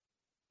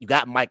 You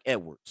got Mike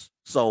Edwards.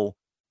 So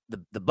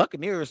the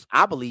Buccaneers,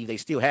 I believe they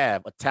still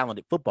have a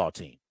talented football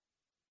team.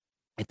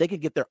 If they can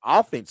get their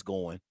offense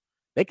going,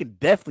 they can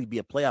definitely be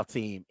a playoff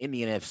team in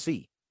the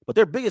NFC. But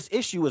their biggest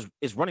issue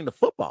is running the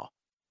football.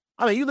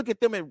 I mean, you look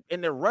at them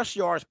in their rush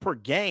yards per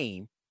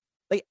game,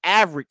 they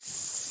average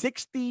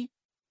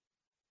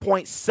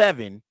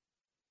 60.7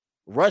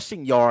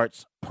 rushing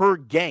yards per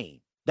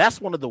game.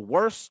 That's one of the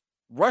worst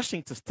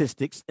rushing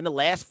statistics in the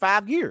last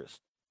 5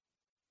 years.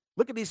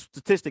 Look at these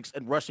statistics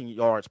in rushing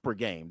yards per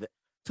game.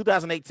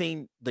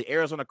 2018, the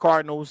Arizona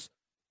Cardinals,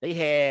 they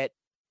had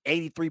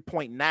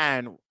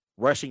 83.9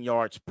 rushing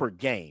yards per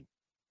game.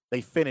 They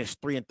finished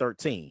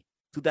 3-13.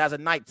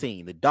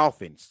 2019, the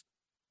Dolphins,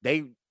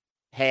 they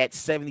had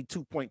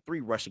 72.3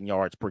 rushing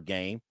yards per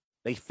game.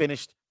 They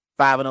finished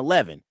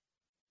 5-11.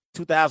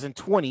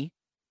 2020,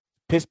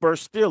 Pittsburgh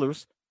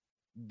Steelers,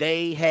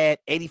 they had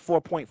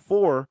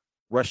 84.4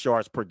 rush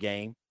yards per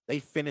game. They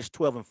finished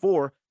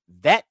 12-4.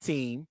 That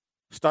team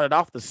started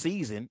off the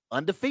season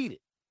undefeated.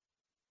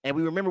 And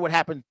we remember what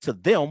happened to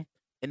them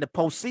in the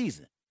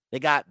postseason. They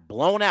got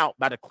blown out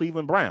by the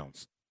Cleveland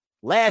Browns.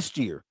 Last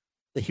year,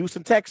 the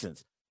Houston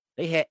Texans,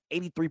 they had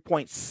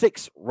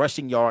 83.6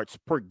 rushing yards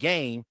per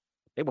game.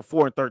 They were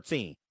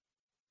 4-13.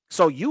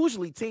 So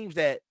usually teams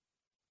that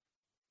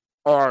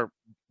are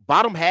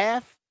bottom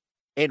half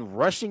in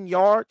rushing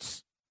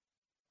yards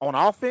on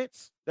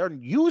offense, they're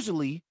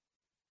usually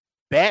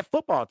bad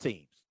football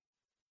teams.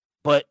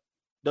 But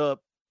the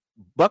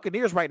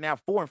Buccaneers right now,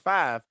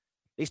 4-5,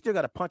 they still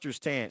got a puncher's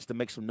chance to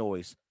make some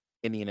noise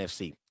in the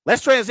NFC.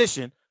 Let's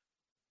transition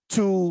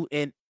to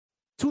in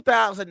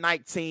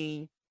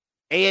 2019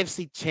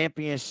 AFC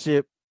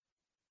Championship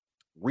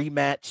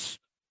rematch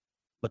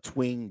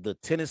between the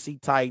Tennessee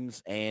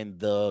Titans and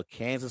the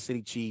Kansas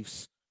City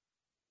Chiefs.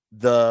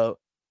 The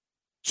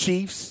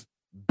Chiefs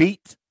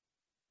beat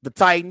the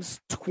Titans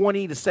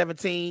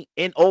 20-17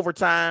 in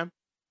overtime.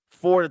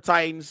 For the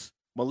Titans,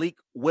 Malik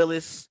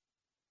Willis,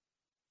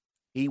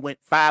 he went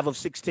 5 of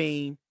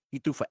 16. He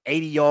threw for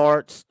 80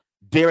 yards.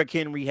 Derrick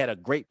Henry had a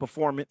great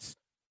performance.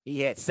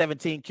 He had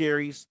 17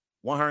 carries,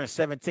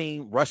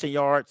 117 rushing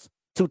yards,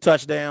 2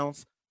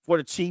 touchdowns. for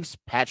the Chiefs,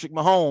 Patrick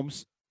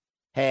Mahomes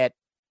had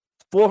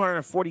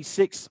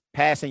 446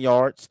 passing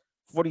yards,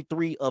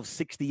 43 of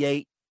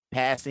 68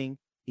 passing.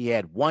 He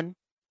had 1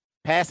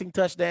 passing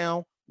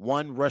touchdown,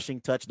 1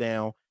 rushing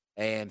touchdown.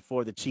 And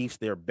for the Chiefs,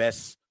 their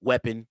best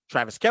weapon,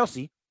 Travis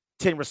Kelce,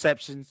 10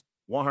 receptions,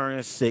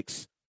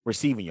 106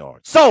 receiving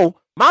yards. So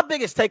my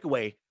biggest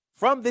takeaway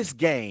from this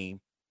game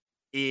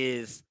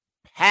is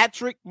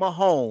Patrick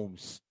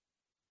Mahomes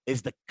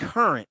is the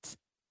current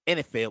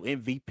NFL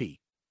MVP.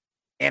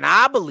 And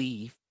I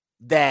believe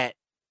that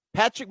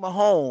Patrick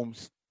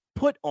Mahomes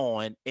put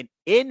on an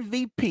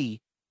MVP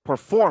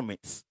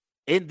performance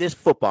in this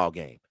football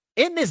game.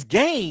 In this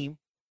game,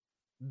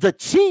 the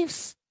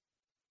Chiefs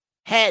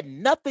had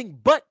nothing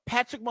but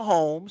Patrick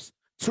Mahomes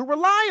to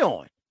rely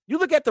on. You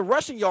look at the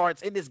rushing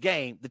yards in this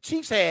game, the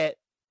Chiefs had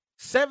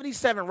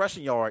 77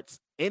 rushing yards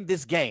in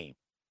this game.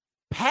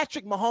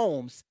 Patrick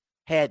Mahomes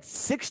had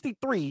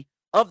 63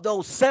 of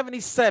those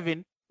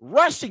 77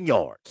 rushing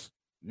yards.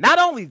 Not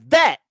only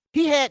that,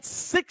 he had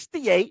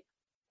 68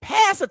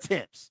 pass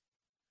attempts.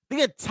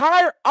 The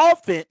entire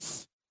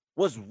offense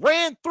was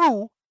ran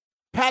through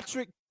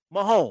Patrick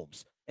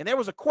Mahomes. And there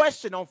was a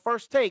question on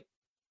First Take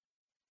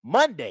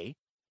Monday,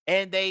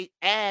 and they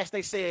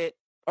said,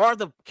 are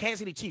the Kansas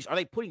City Chiefs, are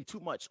they putting too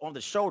much on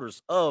the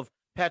shoulders of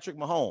Patrick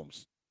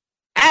Mahomes?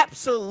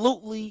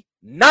 Absolutely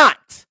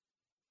not.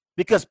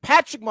 Because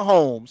Patrick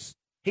Mahomes,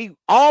 he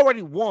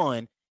already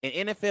won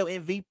an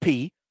NFL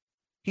MVP.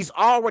 He's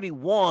already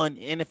won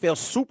an NFL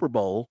Super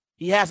Bowl.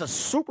 He has a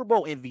Super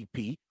Bowl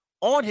MVP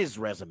on his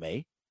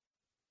resume.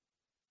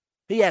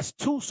 He has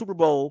 2 Super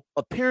Bowl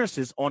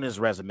appearances on his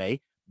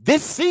resume.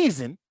 This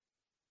season,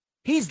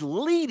 he's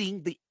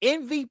leading the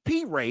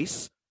MVP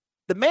race.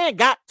 The man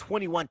got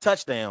 21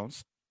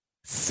 touchdowns,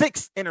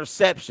 6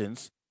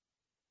 interceptions,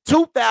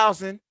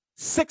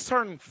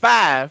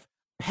 2,605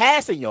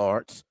 passing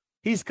yards.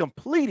 He's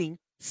completing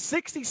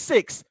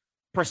 66%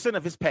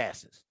 of his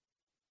passes.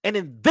 And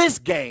in this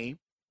game,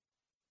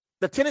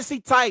 the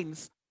Tennessee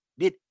Titans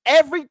did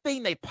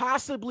everything they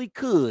possibly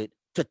could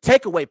to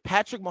take away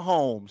Patrick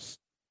Mahomes'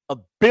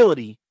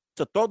 ability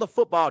to throw the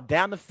football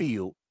down the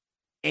field,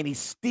 and he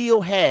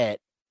still had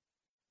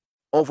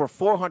over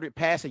 400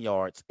 passing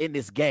yards in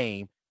this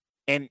game.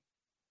 And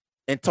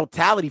in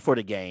totality for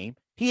the game,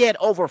 he had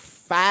over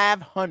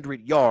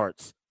 500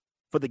 yards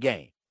for the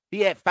game.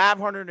 He had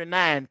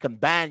 509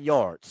 combined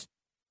yards,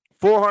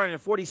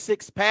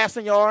 446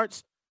 passing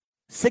yards,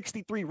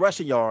 63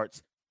 rushing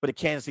yards for the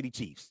Kansas City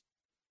Chiefs.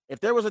 If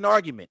there was an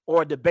argument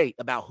or a debate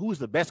about who's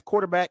the best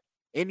quarterback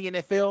in the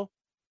NFL,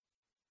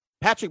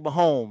 Patrick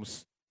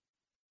Mahomes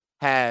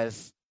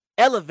has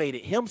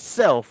elevated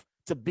himself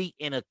to be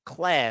in a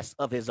class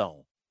of his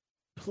own.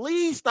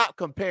 Please stop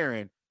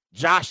comparing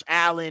Josh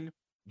Allen,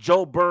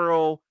 Joe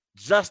Burrow,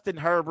 Justin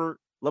Herbert,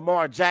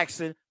 Lamar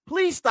Jackson.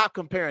 Please stop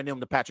comparing them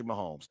to Patrick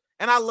Mahomes.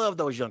 And I love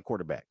those young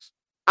quarterbacks.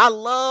 I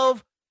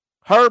love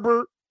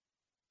Herbert.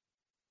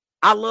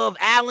 I love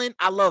Allen.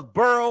 I love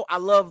Burrow. I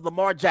love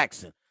Lamar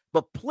Jackson.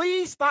 But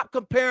please stop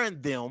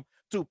comparing them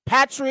to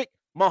Patrick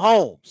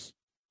Mahomes.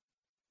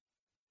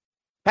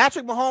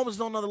 Patrick Mahomes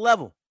is on another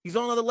level. He's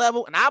on another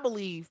level, and I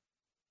believe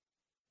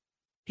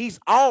he's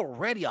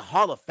already a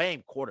Hall of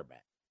Fame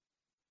quarterback.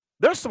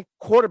 There's some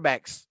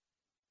quarterbacks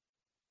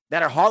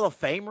that are Hall of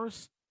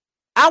Famers.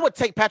 I would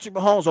take Patrick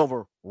Mahomes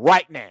over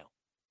right now.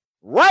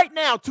 Right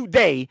now,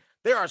 today,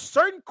 there are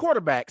certain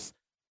quarterbacks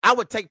I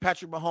would take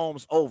Patrick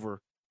Mahomes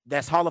over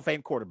that's Hall of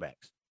Fame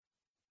quarterbacks.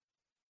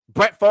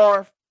 Brett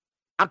Favre,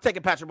 I'm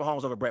taking Patrick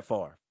Mahomes over Brett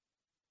Favre.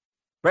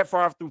 Brett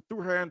Favre threw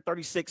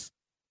 336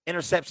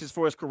 interceptions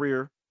for his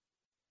career.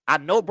 I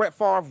know Brett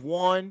Favre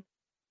won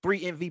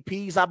 3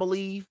 MVPs, I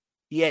believe.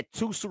 He had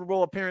 2 Super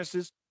Bowl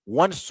appearances,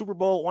 1 Super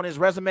Bowl on his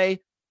resume.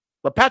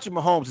 But Patrick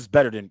Mahomes is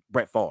better than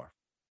Brett Favre.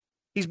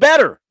 He's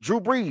better. Drew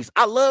Brees.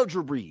 I love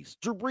Drew Brees.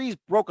 Drew Brees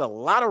broke a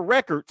lot of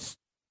records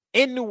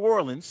in New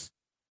Orleans,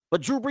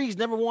 but Drew Brees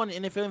never won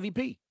an NFL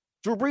MVP.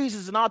 Drew Brees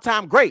is an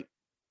all-time great,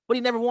 but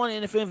he never won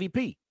an NFL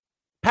MVP.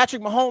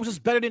 Patrick Mahomes is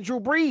better than Drew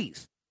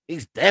Brees.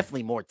 He's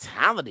definitely more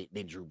talented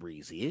than Drew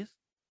Brees is.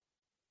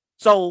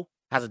 So,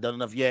 hasn't done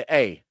enough yet.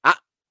 Hey,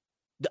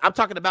 I'm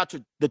talking about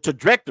the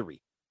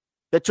trajectory.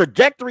 The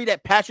trajectory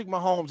that Patrick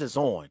Mahomes is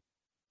on.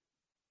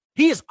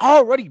 He is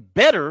already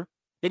better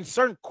than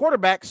certain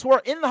quarterbacks who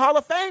are in the Hall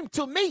of Fame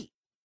to me.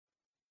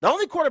 The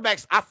only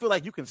quarterbacks I feel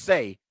like you can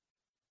say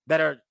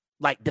that are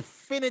like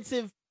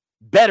definitive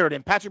better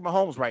than Patrick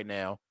Mahomes right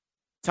now,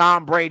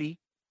 Tom Brady,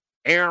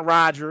 Aaron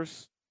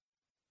Rodgers,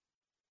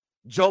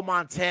 Joe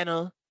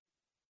Montana,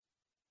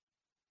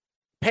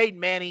 Peyton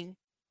Manning.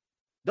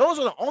 Those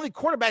are the only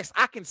quarterbacks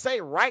I can say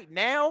right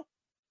now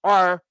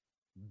are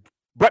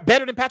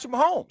better than Patrick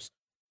Mahomes.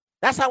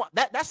 That's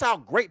how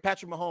great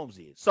Patrick Mahomes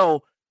is.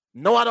 So,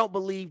 no, I don't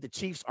believe the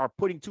Chiefs are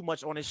putting too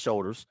much on his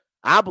shoulders.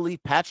 I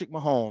believe Patrick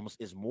Mahomes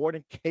is more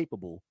than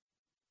capable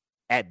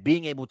at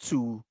being able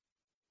to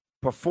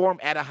perform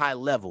at a high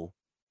level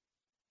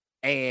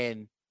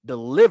and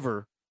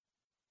deliver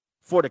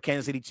for the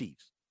Kansas City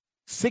Chiefs.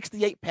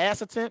 68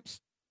 pass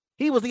attempts.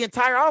 He was the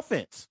entire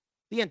offense.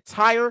 The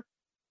entire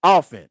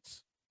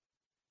offense.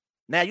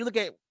 Now, you look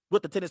at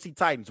what the Tennessee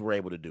Titans were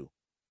able to do.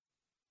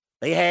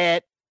 They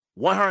had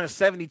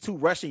 172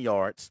 rushing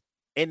yards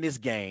in this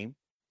game.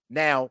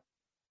 Now,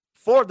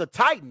 for the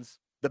Titans,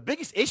 the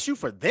biggest issue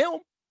for them,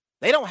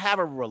 they don't have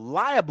a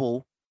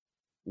reliable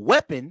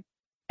weapon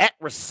at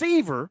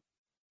receiver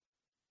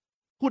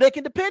who they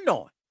can depend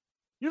on.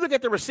 You look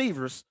at the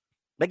receivers,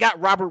 they got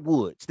Robert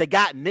Woods, they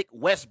got Nick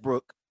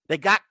Westbrook, they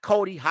got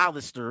Cody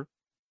Hollister.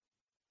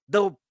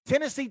 The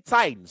Tennessee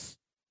Titans,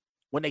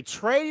 when they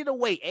traded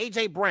away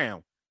A.J.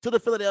 Brown to the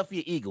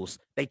Philadelphia Eagles,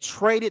 they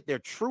traded their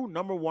true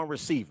number one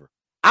receiver.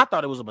 I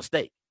thought it was a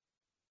mistake.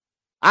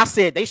 I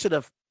said they should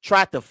have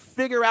tried to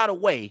figure out a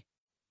way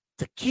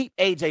to keep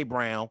A.J.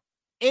 Brown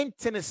in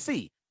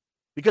Tennessee.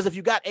 Because if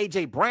you got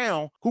A.J.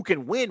 Brown who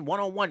can win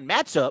one-on-one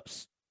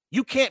matchups,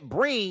 you can't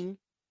bring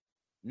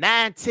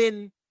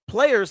 9-10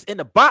 players in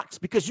the box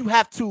because you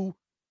have to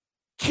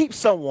keep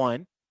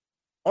someone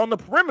on the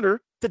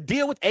perimeter to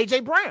deal with A.J.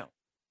 Brown.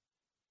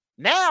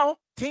 Now,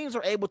 teams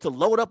are able to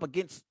load up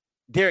against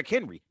Derrick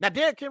Henry. Now,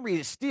 Derrick Henry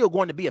is still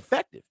going to be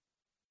effective.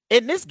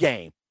 In this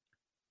game,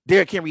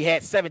 Derrick Henry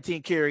had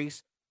 17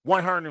 carries,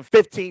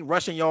 115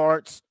 rushing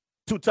yards,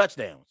 2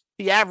 touchdowns.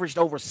 He averaged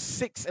over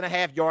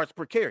 6.5 yards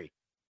per carry.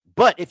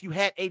 But if you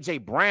had A.J.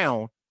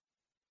 Brown,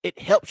 it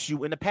helps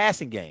you in the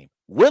passing game.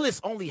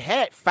 Willis only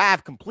had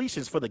 5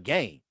 completions for the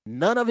game.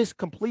 None of his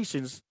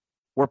completions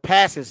were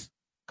passes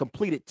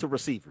completed to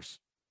receivers.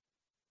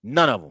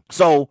 None of them.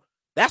 So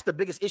that's the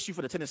biggest issue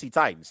for the Tennessee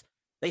Titans.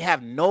 They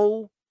have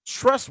no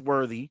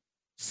trustworthy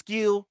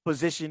skill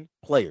position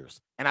players.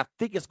 And I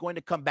think it's going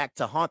to come back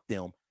to haunt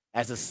them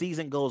as the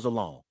season goes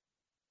along.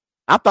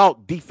 I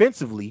thought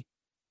defensively,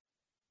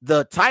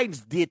 the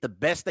Titans did the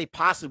best they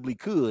possibly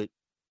could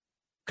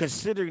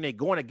considering they're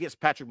going against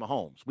Patrick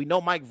Mahomes. We know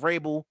Mike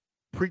Vrabel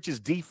preaches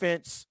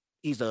defense.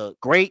 He's a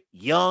great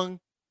young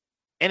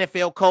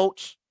NFL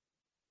coach.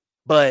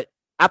 But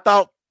I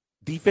thought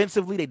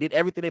defensively they did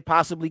everything they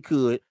possibly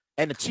could.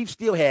 And the Chiefs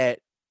still had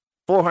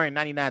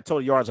 499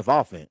 total yards of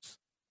offense.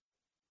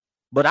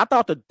 But I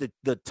thought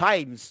the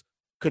Titans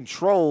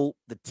controlled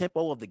the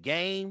tempo of the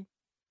game.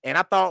 And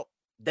I thought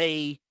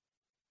they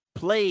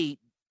played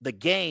the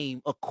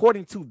game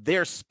according to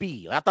their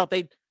speed. I thought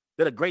they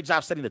did a great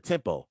job setting the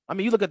tempo. I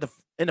mean, you look at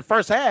in the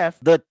first half,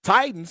 the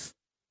Titans,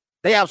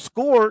 they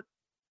outscored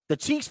the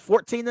Chiefs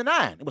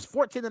 14-9. It was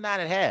 14-9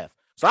 at half.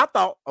 So I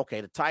thought,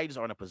 okay, the Titans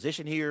are in a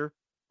position here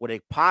where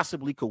they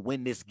possibly could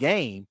win this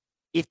game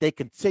if they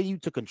continue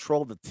to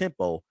control the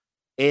tempo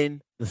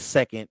in the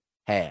second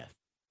half.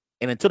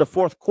 And until the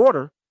fourth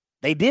quarter,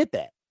 they did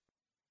that.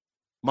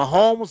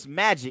 Mahomes'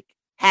 magic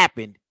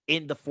happened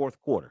in the fourth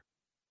quarter.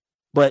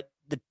 But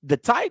the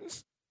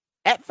Titans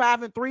at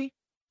 5-3,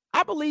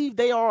 I believe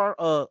they are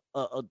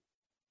a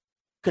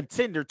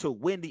contender to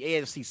win the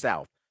AFC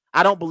South.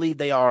 I don't believe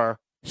they are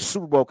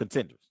Super Bowl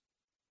contenders.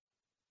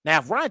 Now,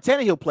 if Ryan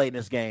Tannehill played in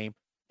this game,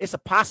 it's a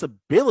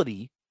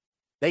possibility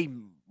they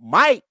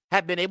might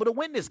have been able to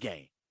win this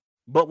game.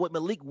 But with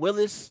Malik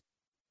Willis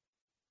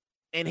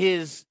and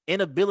his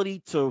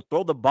inability to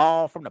throw the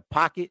ball from the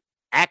pocket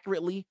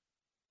accurately,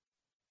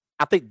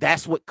 I think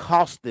that's what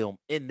cost them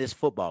in this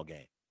football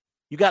game.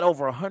 You got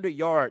over 100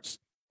 yards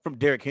from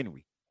Derrick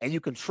Henry, and you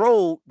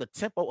controlled the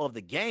tempo of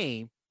the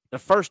game the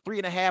first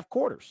 3.5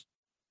 quarters.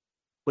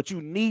 But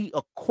you need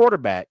a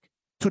quarterback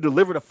to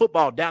deliver the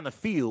football down the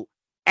field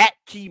at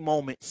key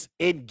moments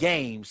in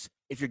games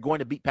if you're going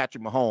to beat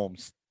Patrick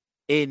Mahomes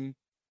in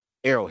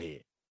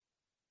Arrowhead.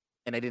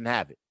 And they didn't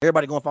have it.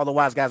 Everybody go and follow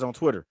Wise Guys on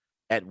Twitter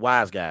at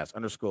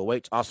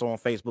WiseGuys_H. Also on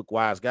Facebook,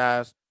 Wise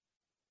Guys.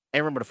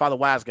 And remember to follow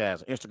Wise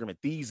Guys on Instagram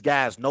at These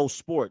Guys Know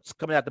Sports.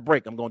 Coming out the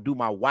break, I'm going to do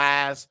my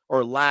Wise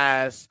or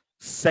Lies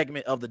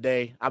segment of the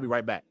day. I'll be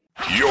right back.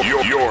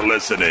 You're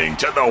listening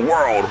to the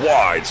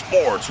Worldwide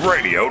Sports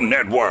Radio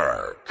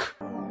Network.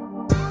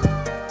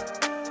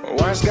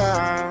 Wise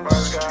Guys,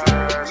 Wise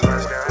Guys,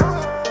 Wise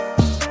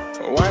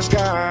Guys, Wise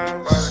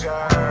Guys, Wise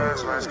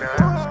Guys, Wise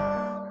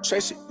Guys.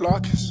 Tracy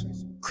Larkins,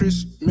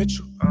 Chris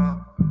Mitchell,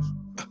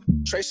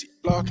 Tracy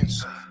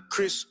Larkins,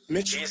 Chris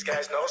Mitchell. These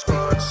guys know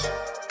sports.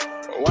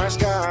 Wise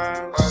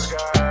Guys, Wise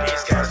Guys.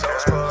 These guys know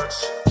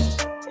sports.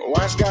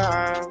 Wise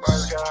Guys,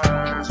 Wise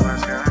Guys,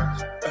 Wise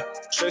Guys.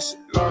 Tracy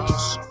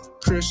Larkins,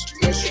 Chris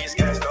Mitchell. These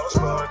guys know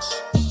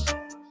sports.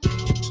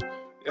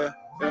 Yeah.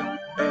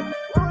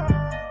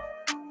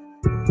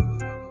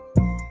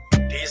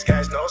 These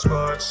guys know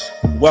sports.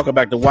 Welcome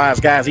back to Wise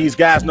Guys. These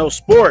guys know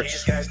sports.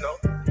 These guys know.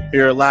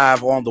 Here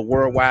live on the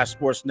Worldwide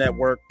Sports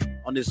Network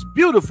on this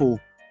beautiful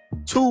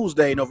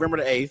Tuesday, November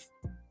the 8th.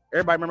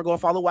 Everybody remember go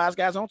and follow Wise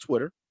Guys on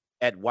Twitter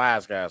at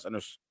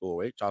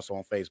WiseGuys_H. Also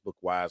on Facebook,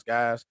 Wise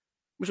Guys.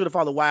 Be sure to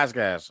follow Wise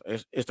Guys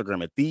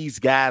Instagram at These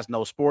Guys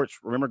Know Sports.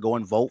 Remember, go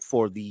and vote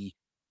for the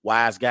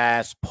Wise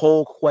Guys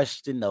poll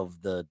question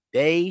of the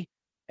day.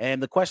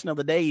 And the question of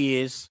the day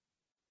is,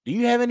 do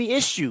you have any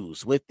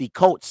issues with the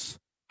Colts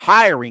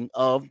hiring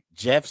of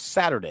Jeff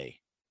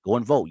Saturday? Go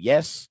and vote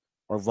yes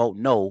or vote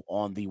no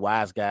on the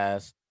Wise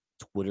Guys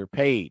Twitter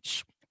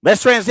page.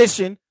 Let's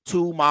transition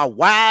to my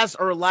Wise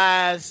or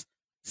Lies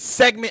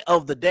segment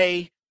of the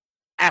day.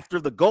 After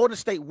the Golden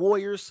State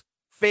Warriors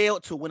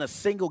failed to win a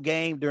single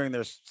game during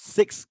their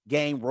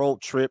 6-game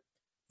road trip,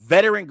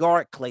 veteran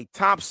guard Klay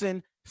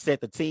Thompson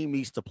said the team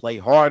needs to play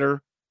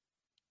harder.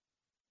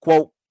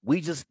 Quote,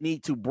 "We just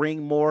need to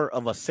bring more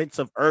of a sense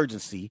of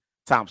urgency,"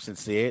 Thompson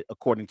said,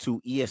 according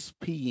to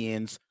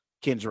ESPN's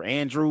Kendra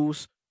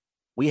Andrews.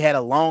 "We had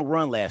a long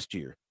run last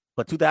year,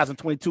 but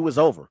 2022 is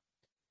over.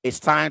 It's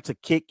time to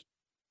kick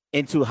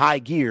into high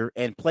gear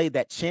and play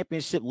that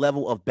championship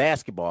level of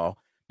basketball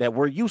that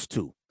we're used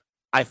to.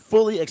 I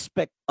fully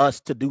expect us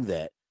to do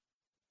that."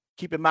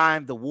 Keep in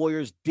mind, the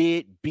Warriors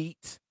did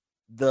beat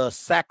the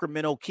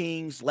Sacramento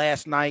Kings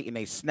last night, and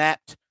they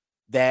snapped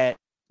that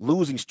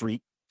losing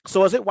streak.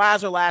 So is it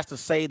wise or lies to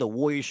say the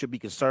Warriors should be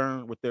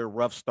concerned with their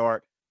rough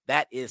start?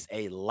 That is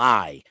a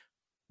lie.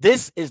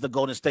 This is the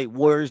Golden State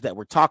Warriors that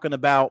we're talking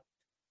about,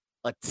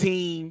 a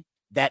team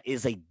that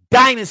is a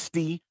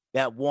dynasty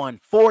that won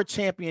 4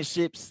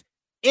 championships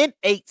in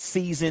 8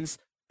 seasons.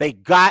 They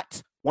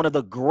got one of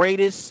the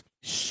greatest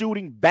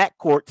shooting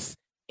backcourts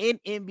in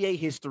NBA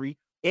history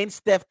in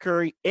Steph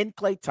Curry, in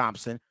Klay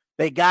Thompson.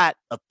 They got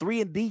a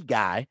 3-and-D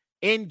guy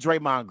in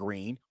Draymond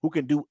Green who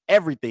can do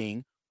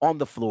everything on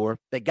the floor.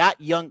 They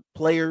got young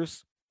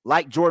players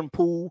like Jordan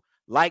Poole,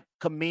 like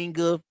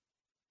Kuminga,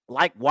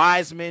 like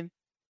Wiseman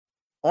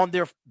on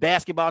their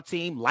basketball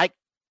team, like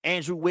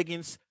Andrew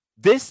Wiggins.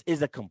 This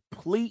is a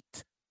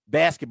complete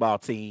basketball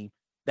team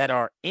that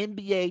are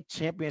NBA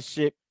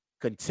championship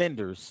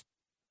contenders,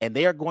 and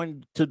they are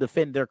going to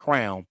defend their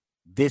crown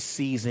this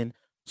season.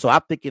 So I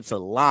think it's a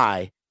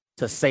lie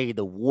to say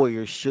the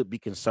Warriors should be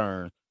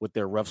concerned with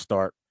their rough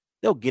start.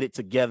 They'll get it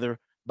together.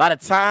 By the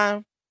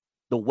time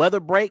the weather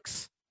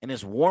breaks and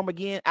it's warm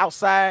again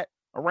outside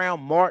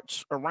around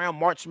March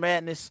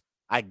Madness,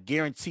 I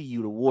guarantee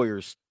you the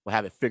Warriors will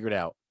have it figured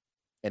out,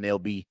 and they'll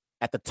be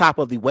at the top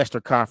of the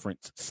Western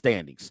Conference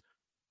standings.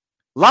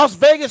 Las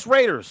Vegas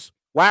Raiders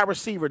wide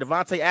receiver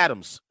Davante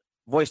Adams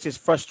voiced his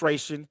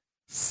frustration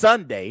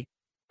Sunday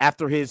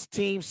after his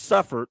team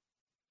suffered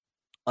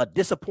a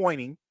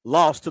disappointing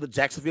loss to the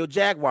Jacksonville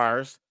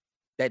Jaguars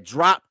that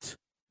dropped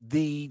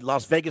the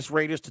Las Vegas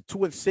Raiders to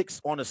 2-6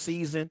 on the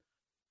season.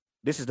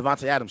 This is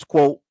Davante Adams'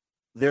 quote: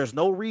 "There's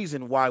no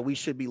reason why we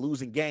should be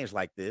losing games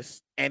like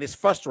this, and it's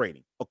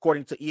frustrating,"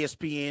 according to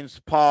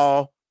ESPN's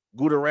Paul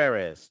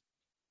Gutierrez.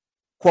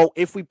 Quote,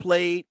 "If we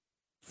played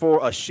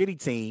for a shitty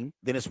team,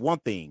 then it's one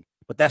thing,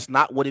 but that's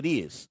not what it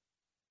is.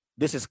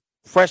 This is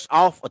fresh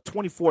off a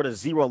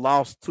 24-0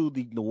 loss to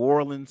the New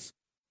Orleans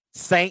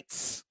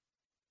Saints.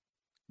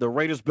 The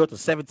Raiders built a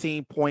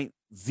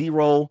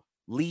 17.0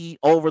 lead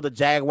over the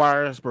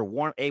Jaguars, but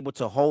weren't able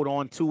to hold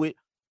on to it,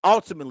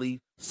 ultimately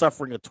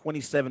suffering a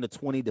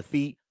 27-20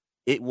 defeat.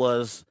 It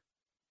was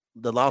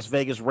the Las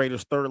Vegas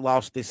Raiders' 3rd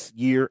loss this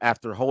year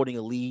after holding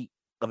a lead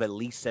of at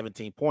least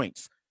 17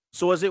 points.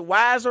 So is it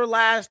wise or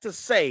lies to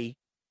say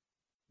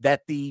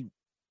that the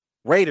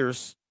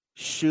Raiders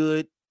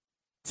should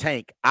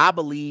tank? I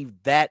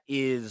believe that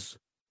is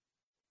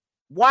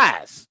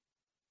wise.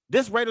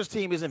 This Raiders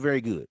team isn't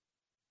very good.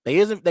 They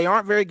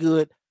aren't very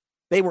good.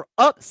 They were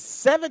up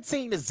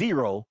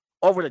 17-0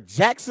 over the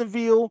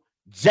Jacksonville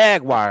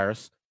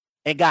Jaguars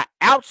and got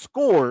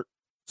outscored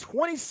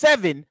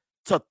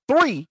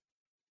 27-3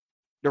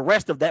 the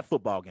rest of that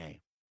football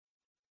game.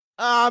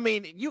 I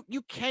mean,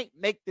 you can't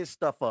make this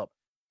stuff up.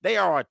 They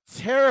are a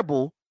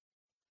terrible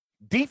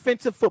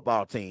defensive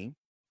football team.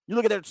 You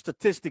look at their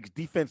statistics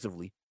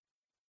defensively.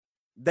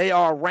 They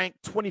are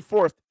ranked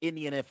 24th in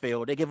the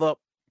NFL. They give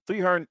up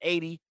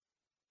 380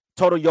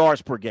 total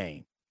yards per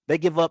game. They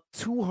give up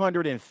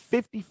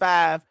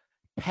 255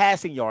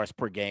 passing yards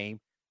per game.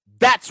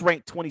 That's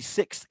ranked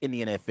 26th in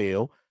the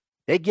NFL.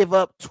 They give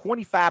up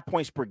 25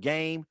 points per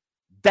game.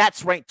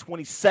 That's ranked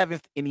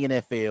 27th in the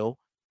NFL.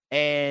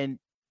 And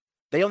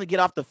they only get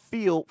off the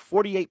field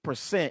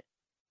 48%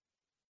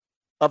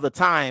 of the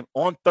time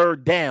on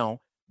 3rd down.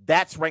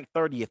 That's ranked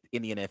 30th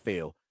in the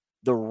NFL.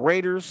 The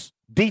Raiders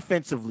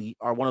defensively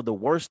are one of the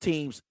worst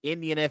teams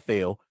in the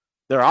NFL.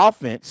 Their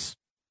offense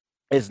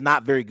is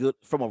not very good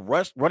from a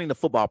running the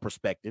football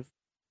perspective.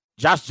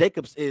 Josh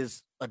Jacobs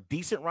is a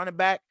decent running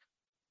back,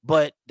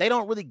 but they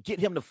don't really get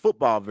him the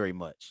football very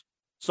much.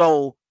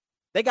 So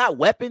they got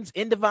weapons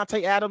in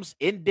Davante Adams,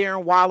 in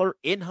Darren Waller,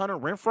 in Hunter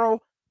Renfrow,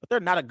 but they're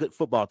not a good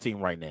football team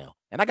right now.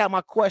 And I got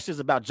my questions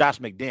about Josh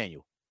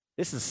McDaniel.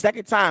 This is the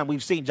second time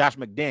we've seen Josh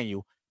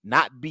McDaniel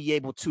not be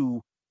able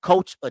to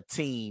coach a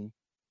team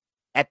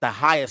at the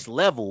highest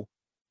level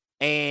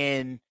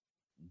and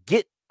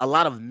get a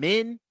lot of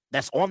men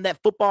that's on that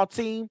football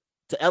team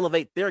to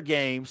elevate their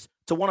games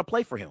to want to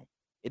play for him.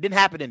 It didn't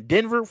happen in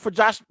Denver for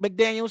Josh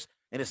McDaniels,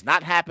 and it's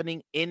not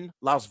happening in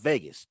Las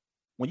Vegas.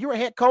 When you're a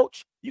head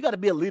coach, you got to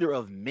be a leader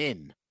of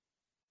men.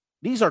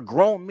 These are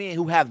grown men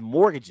who have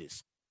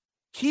mortgages,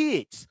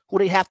 kids who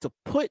they have to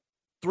put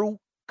through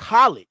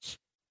college.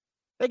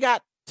 They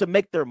got to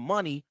make their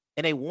money,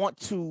 and they want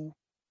to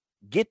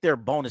get their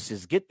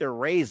bonuses, get their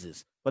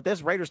raises. But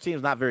this Raiders team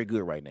is not very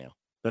good right now.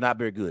 They're not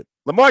very good.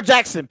 Lamar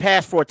Jackson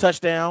passed for a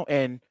touchdown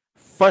and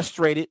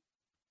frustrated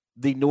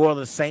the New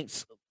Orleans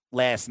Saints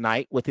last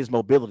night with his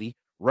mobility,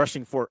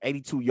 rushing for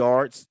 82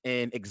 yards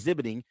and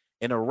exhibiting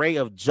an array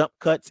of jump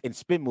cuts and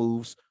spin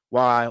moves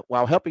while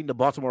helping the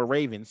Baltimore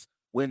Ravens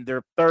win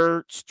their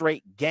third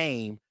straight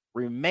game,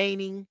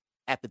 remaining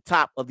at the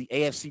top of the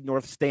AFC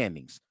North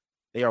standings.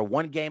 They are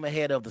one game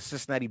ahead of the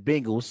Cincinnati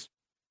Bengals.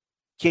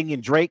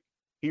 Kenyon Drake,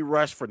 he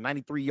rushed for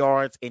 93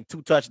 yards and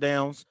 2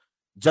 touchdowns.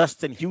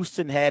 Justin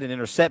Houston had an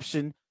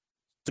interception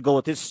to go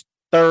with his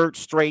third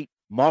straight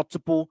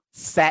multiple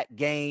sack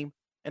game.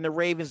 And the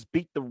Ravens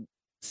beat the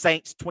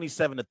Saints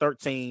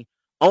 27-13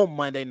 on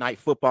Monday Night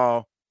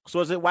Football. So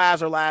is it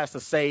wise or lies to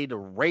say the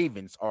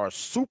Ravens are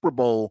Super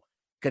Bowl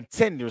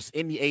contenders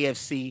in the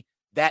AFC?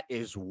 That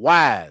is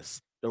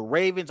wise. The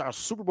Ravens are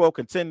Super Bowl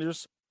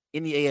contenders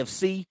in the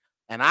AFC,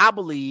 and I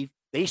believe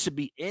they should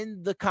be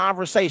in the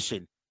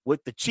conversation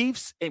with the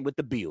Chiefs and with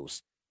the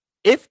Bills.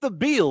 If the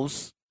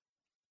Bills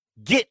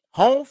get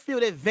home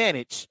field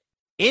advantage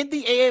in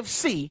the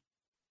AFC,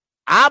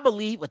 I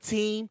believe a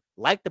team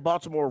like the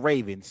Baltimore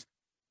Ravens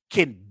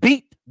can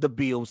beat the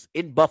Bills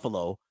in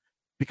Buffalo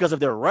because of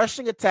their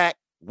rushing attack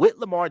with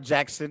Lamar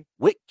Jackson,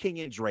 with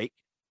Kenyon Drake,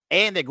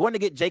 and they're going to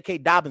get J.K.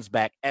 Dobbins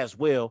back as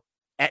well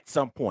at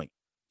some point.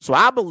 So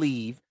I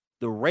believe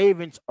the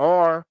Ravens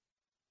are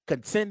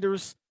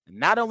contenders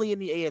not only in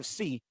the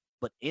AFC,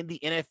 but in the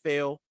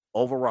NFL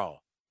overall.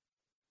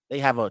 They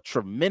have a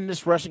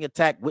tremendous rushing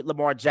attack with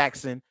Lamar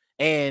Jackson,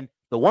 and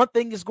the one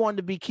thing that's going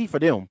to be key for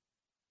them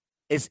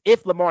is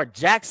if Lamar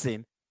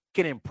Jackson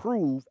can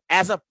improve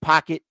as a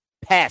pocket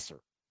passer.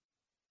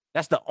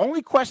 That's the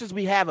only questions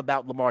we have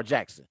about Lamar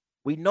Jackson.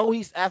 We know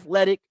he's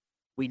athletic.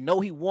 We know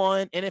he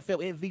won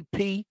NFL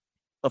MVP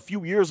a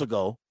few years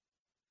ago.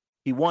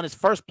 He won his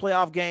first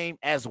playoff game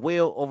as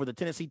well over the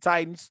Tennessee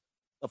Titans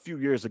a few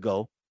years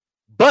ago.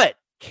 But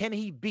can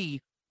he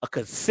be a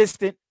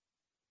consistent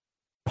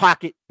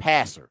pocket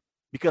passer?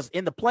 Because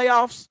in the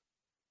playoffs,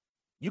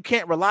 you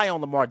can't rely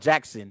on Lamar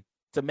Jackson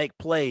to make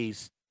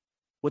plays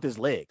with his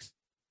legs.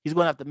 He's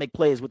going to have to make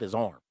plays with his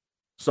arm.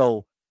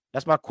 So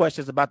that's my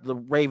questions about the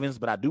Ravens,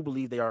 but I do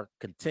believe they are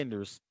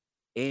contenders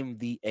in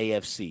the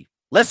AFC.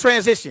 Let's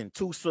transition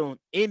to some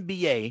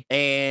NBA,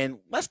 and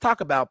let's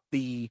talk about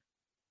the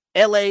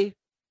LA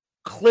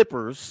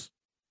Clippers.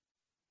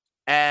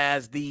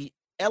 As the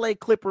LA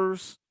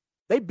Clippers,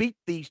 they beat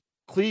the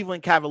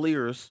Cleveland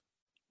Cavaliers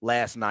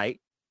last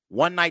night,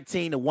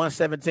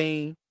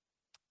 119-117.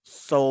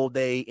 So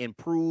they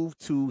improved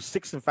to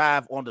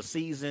 6-5 on the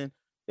season.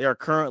 They are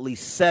currently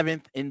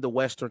 7th in the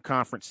Western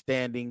Conference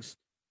standings.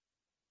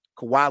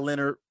 Kawhi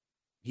Leonard,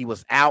 he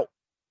was out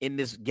in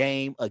this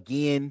game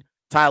again.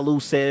 Ty Lue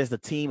says the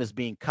team is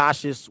being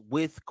cautious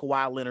with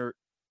Kawhi Leonard.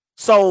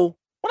 So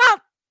when I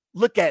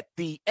look at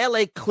the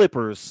LA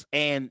Clippers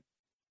and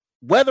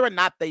whether or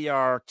not they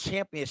are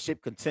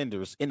championship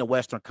contenders in the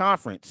Western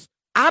Conference,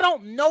 I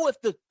don't know if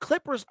the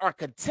Clippers are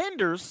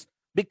contenders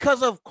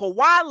because of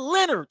Kawhi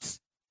Leonard's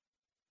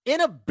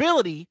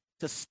inability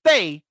to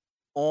stay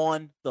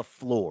on the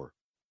floor.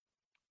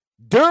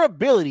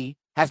 Durability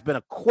has been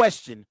a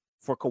question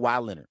for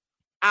Kawhi Leonard.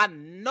 I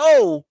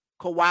know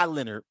Kawhi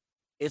Leonard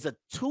is a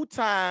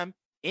 2-time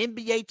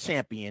NBA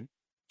champion,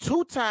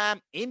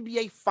 2-time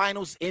NBA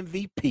Finals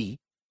MVP,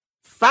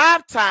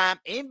 5-time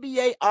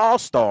NBA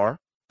All-Star,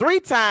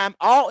 3-time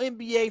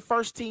All-NBA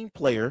first-team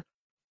player.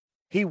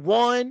 He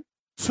won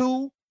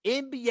 2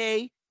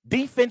 NBA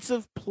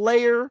Defensive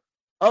Player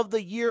of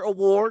the Year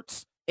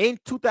awards in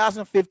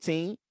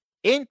 2015,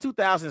 in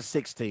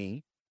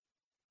 2016.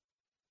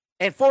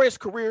 And for his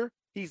career,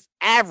 he's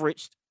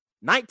averaged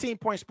 19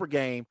 points per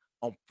game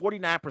on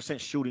 49%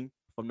 shooting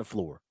from the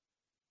floor.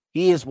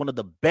 He is one of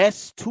the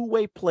best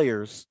two-way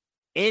players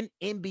in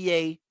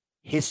NBA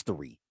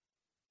history.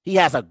 He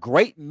has a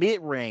great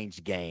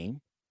mid-range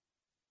game,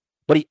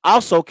 but he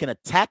also can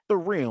attack the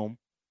rim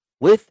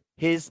with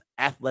his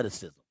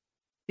athleticism.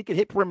 He can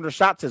hit perimeter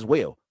shots as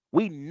well.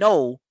 We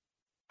know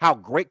how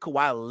great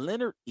Kawhi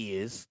Leonard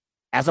is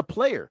as a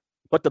player,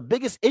 but the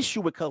biggest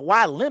issue with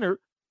Kawhi Leonard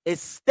is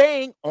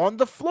staying on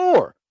the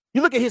floor.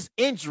 You look at his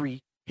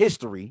injury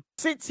history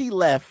since he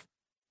left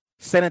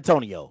San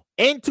Antonio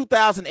in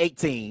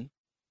 2018,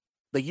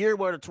 the year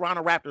where the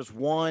Toronto Raptors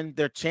won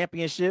their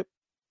championship.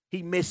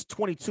 He missed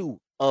 22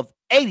 of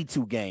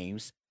 82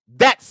 games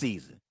that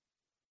season.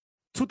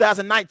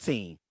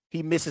 2019,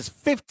 he misses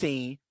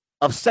 15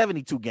 of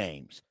 72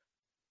 games.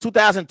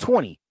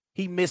 2020,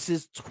 he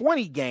misses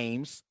 20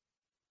 games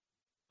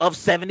of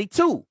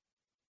 72.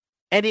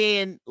 And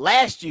then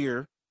last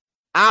year,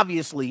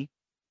 obviously,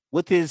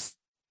 with his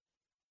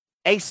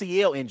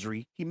ACL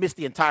injury, he missed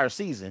the entire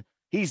season.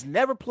 He's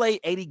never played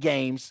 80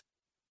 games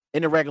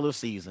in the regular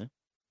season.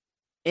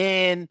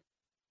 And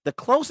the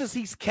closest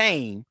he's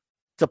came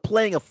to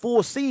playing a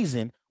full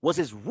season was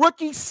his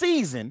rookie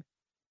season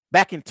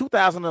back in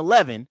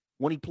 2011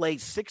 when he played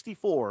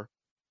 64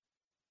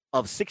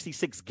 of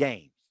 66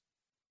 games.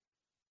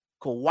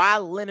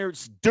 Kawhi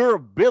Leonard's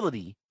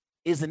durability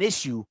is an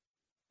issue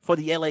for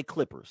the LA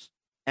Clippers.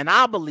 And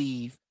I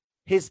believe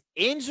his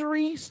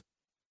injuries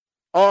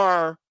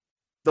are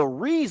the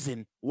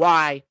reason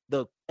why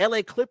the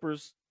LA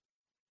Clippers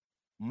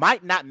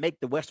might not make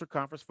the Western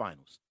Conference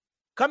Finals.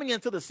 Coming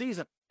into the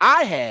season,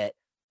 I had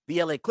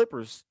the LA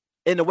Clippers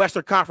in the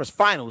Western Conference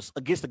Finals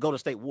against the Golden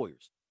State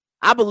Warriors.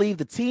 I believe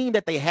the team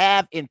that they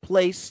have in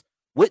place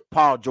with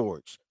Paul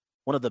George,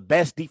 one of the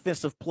best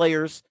defensive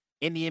players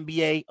in the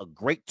NBA, a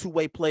great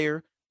two-way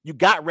player. You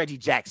got Reggie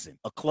Jackson,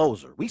 a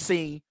closer. We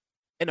seen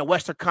in the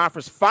Western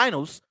Conference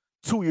Finals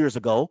 2 years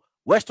ago,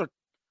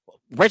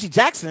 Reggie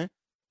Jackson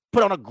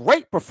put on a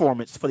great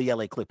performance for the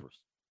LA Clippers.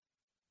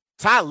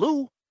 Ty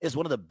Lue is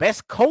one of the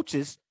best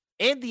coaches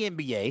in the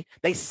NBA.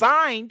 They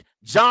signed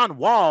John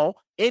Wall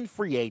in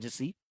free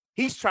agency.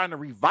 He's trying to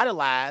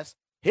revitalize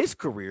his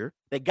career.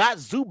 They got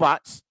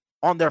Zubats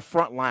on their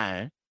front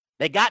line.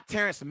 They got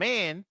Terrence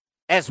Mann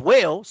as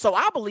well. So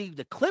I believe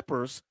the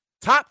Clippers,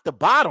 top to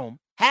bottom,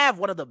 have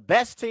one of the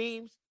best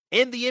teams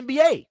in the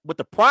NBA. But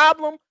the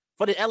problem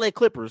for the LA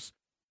Clippers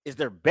is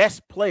their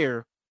best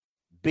player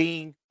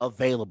being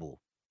available.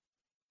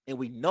 And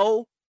we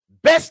know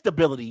best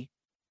ability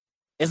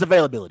is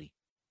availability.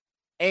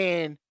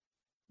 And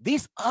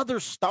these other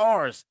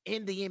stars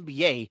in the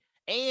NBA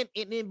and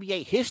in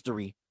NBA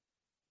history,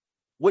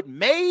 what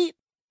made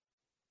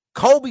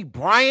Kobe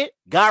Bryant,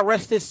 God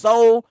rest his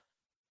soul,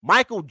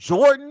 Michael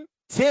Jordan,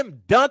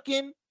 Tim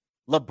Duncan,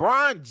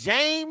 LeBron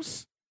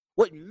James,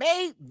 what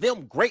made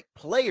them great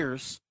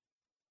players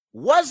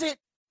wasn't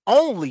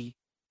only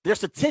their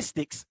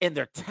statistics and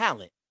their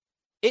talent.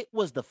 It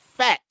was the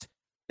fact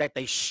that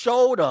they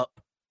showed up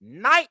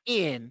night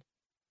in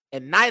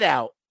and night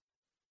out,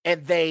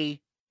 and they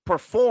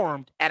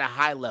performed at a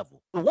high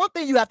level. The one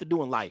thing you have to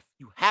do in life,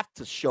 you have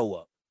to show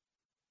up.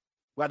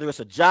 Whether it's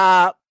a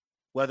job,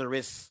 whether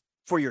it's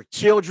for your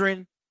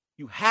children,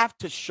 you have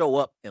to show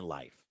up in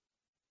life.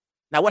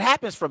 Now, what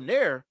happens from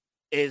there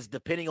is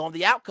depending on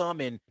the outcome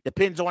and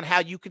depends on how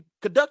you can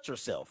conduct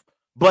yourself.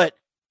 But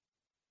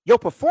your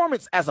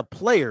performance as a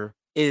player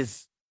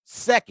is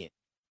second.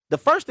 The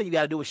first thing you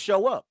got to do is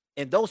show up.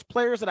 And those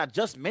players that I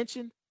just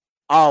mentioned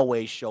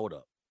always showed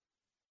up.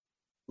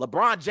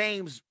 LeBron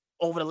James,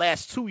 over the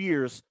last 2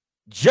 years,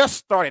 just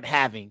started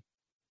having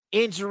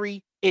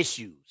injury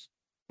issues.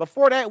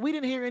 Before that, we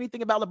didn't hear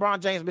anything about LeBron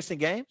James missing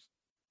games.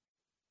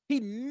 He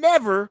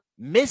never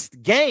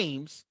missed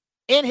games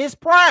in his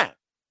prime.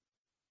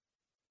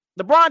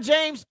 LeBron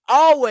James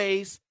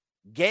always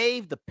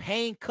gave the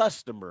paying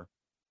customer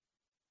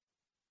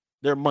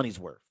their money's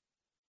worth.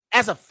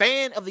 As a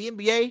fan of the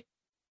NBA,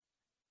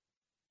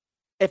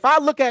 if I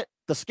look at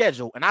the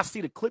schedule and I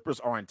see the Clippers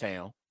are in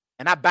town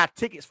and I buy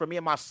tickets for me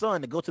and my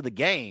son to go to the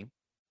game,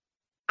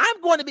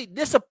 I'm going to be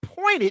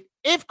disappointed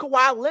if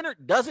Kawhi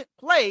Leonard doesn't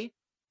play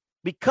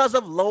because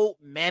of load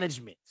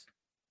management.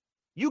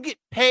 You get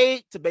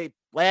paid to play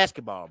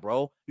basketball,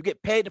 bro. You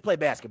get paid to play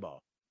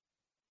basketball.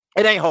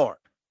 It ain't hard.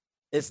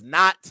 It's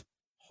not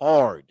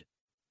hard.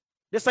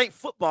 This ain't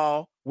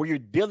football where you're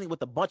dealing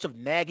with a bunch of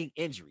nagging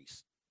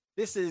injuries.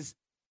 This is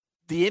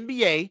the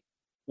NBA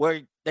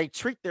where they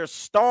treat their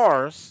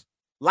stars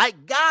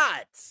like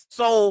gods.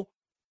 So,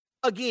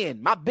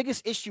 again, my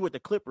biggest issue with the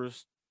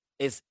Clippers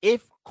is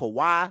if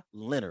Kawhi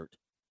Leonard,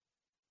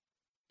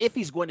 if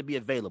he's going to be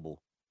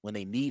available when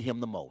they need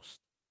him the most.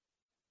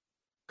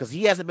 Because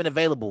he hasn't been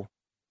available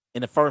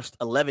in the first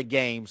 11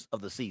 games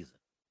of the season.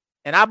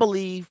 And I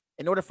believe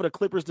in order for the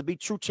Clippers to be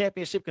true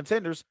championship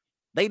contenders,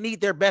 they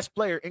need their best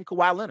player in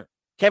Kawhi Leonard.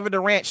 Kevin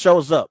Durant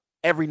shows up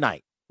every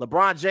night.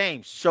 LeBron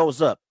James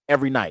shows up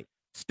every night.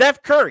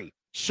 Steph Curry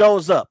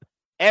shows up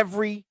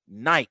every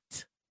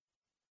night.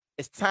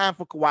 It's time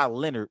for Kawhi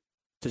Leonard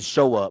to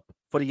show up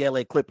for the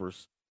LA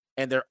Clippers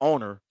and their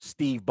owner,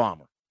 Steve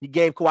Ballmer. He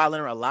gave Kawhi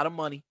Leonard a lot of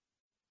money.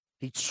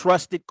 He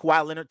trusted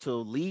Kawhi Leonard to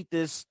lead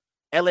this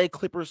LA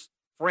Clippers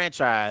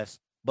franchise.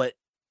 But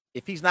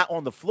if he's not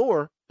on the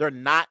floor, they're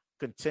not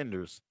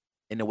contenders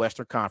in the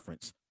Western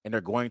Conference, and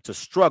they're going to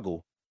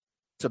struggle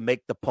to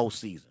make the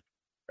postseason.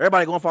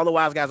 Everybody go and follow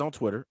Wise Guys on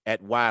Twitter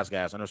at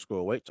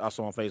WiseGuys_H.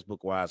 Also on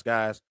Facebook, Wise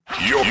Guys.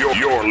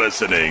 You're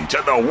listening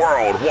to the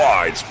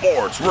Worldwide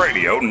Sports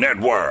Radio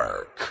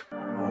Network.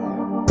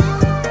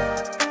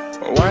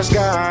 Wise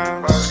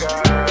Guys. Wise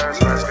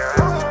Guys. Wise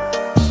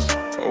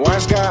Guys.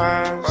 Wise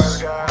Guys.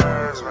 Wise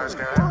Guys. Wise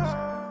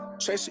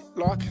Guys. Tracy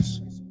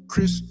Larkins,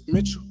 Chris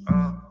Mitchell.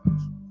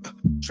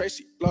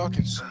 Tracy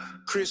Larkins,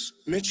 Chris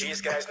Mitchell.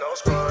 These guys know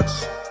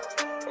sports.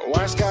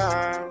 Wise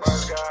Guys.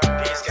 Wise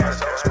Guys. These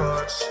guys know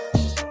sports.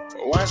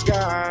 Wise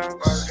Guys.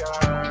 Wise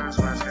Guys.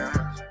 Wise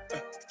Guys.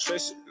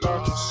 Tracy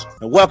Larkins.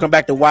 And welcome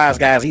back to Wise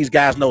Guys. These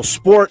guys know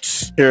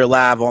sports. Here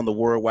live on the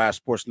Worldwide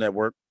Sports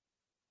Network.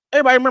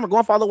 Everybody remember, go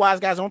and follow Wise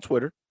Guys on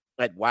Twitter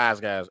at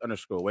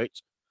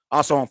WiseGuys_H.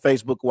 Also on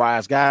Facebook,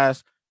 Wise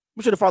Guys.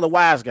 Be sure to follow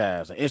Wise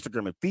Guys on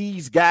Instagram at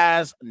These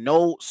Guys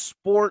Know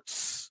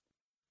Sports.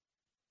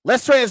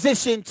 Let's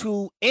transition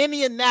to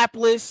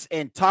Indianapolis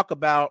and talk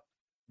about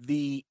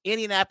the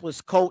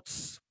Indianapolis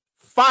Colts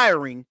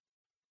firing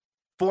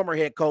former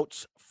head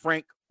coach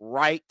Frank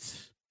Reich.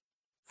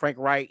 Frank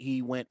Reich,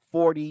 he went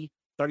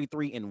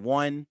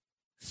 40-33-1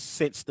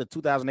 since the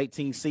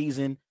 2018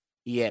 season.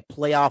 He had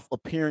playoff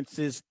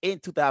appearances in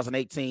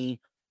 2018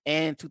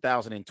 and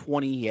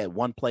 2020. He had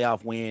one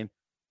playoff win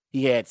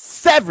he had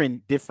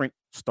 7 different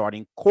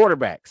starting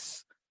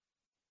quarterbacks.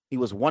 He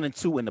was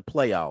 1-2 in the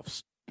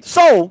playoffs.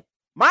 So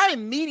my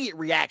immediate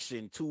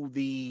reaction to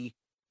the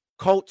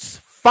Colts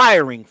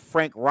firing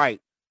Frank Reich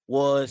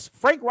was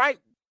Frank Reich,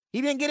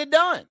 he didn't get it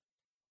done.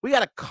 We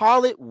got to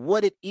call it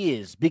what it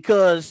is,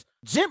 because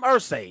Jim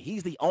Irsay,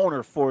 he's the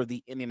owner for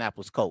the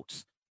Indianapolis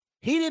Colts.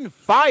 He didn't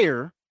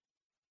fire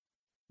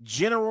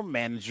general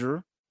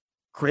manager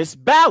Chris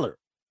Ballard.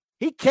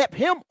 He kept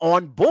him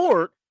on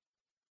board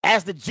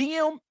as the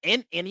GM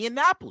in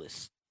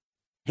Indianapolis.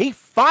 He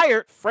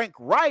fired Frank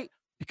Reich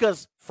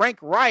because Frank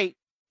Reich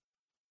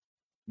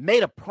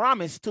made a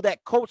promise to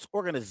that Colts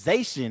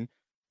organization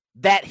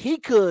that he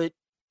could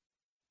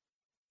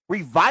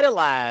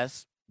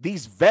revitalize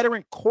these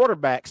veteran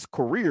quarterbacks'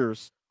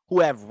 careers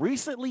who have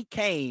recently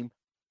came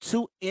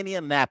to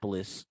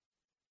Indianapolis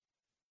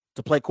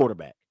to play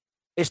quarterback.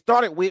 It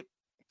started with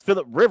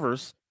Phillip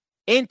Rivers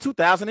in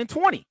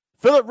 2020.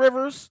 Phillip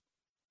Rivers,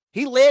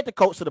 he led the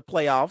Colts to the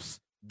playoffs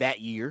that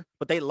year,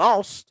 but they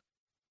lost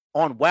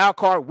on wild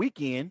card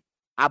weekend.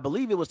 I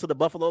believe it was to the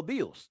Buffalo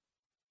Bills.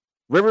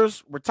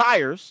 Rivers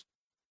retires,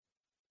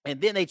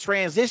 and then they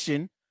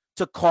transition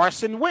to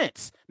Carson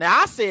Wentz.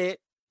 Now, I said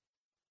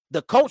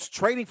the Colts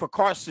trading for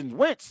Carson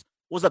Wentz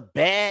was a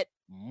bad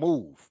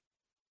move.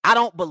 I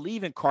don't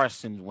believe in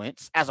Carson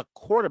Wentz as a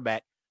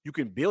quarterback you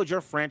can build your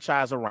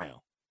franchise around.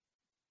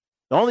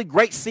 The only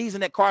great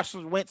season that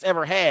Carson Wentz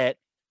ever had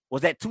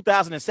was that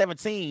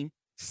 2017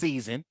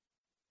 season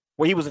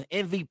where he was an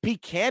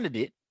MVP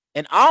candidate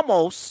and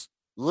almost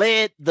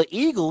led the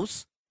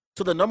Eagles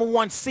to the number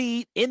 1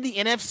 seed in the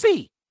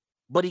NFC.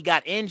 But he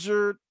got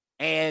injured,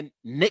 and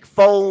Nick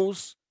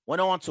Foles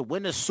went on to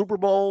win the Super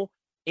Bowl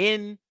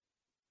in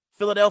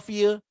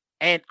Philadelphia.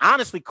 And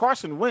honestly,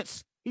 Carson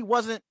Wentz, he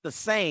wasn't the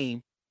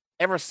same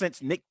ever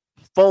since Nick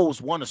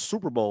Foles won a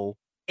Super Bowl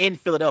in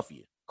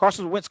Philadelphia.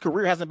 Carson Wentz's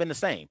career hasn't been the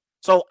same.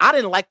 So I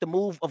didn't like the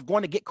move of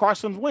going to get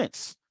Carson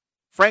Wentz.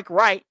 Frank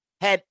Reich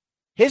had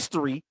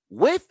history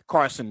with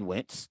Carson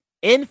Wentz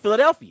in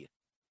Philadelphia.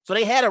 So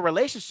they had a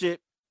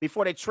relationship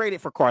before they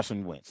traded for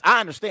Carson Wentz. I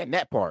understand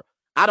that part.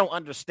 I don't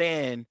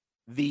understand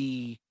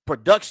the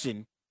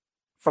production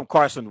from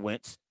Carson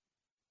Wentz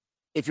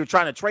if you're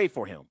trying to trade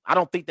for him. I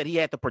don't think that he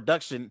had the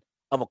production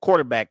of a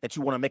quarterback that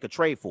you want to make a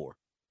trade for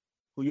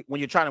when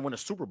you're trying to win a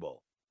Super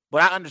Bowl.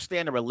 But I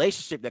understand the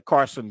relationship that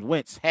Carson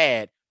Wentz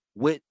had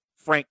with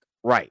Frank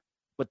Reich.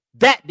 But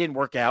that didn't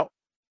work out.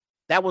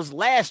 That was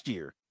last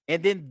year.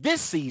 And then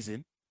this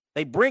season,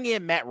 they bring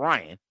in Matt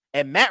Ryan.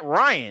 And Matt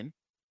Ryan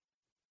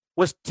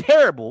was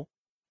terrible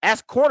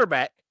as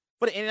quarterback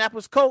for the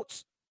Indianapolis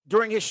Colts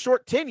during his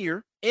short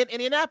tenure in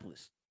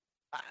Indianapolis.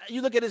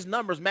 You look at his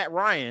numbers, Matt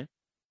Ryan.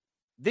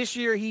 This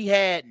year, he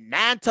had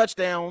 9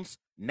 touchdowns,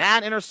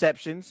 9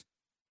 interceptions,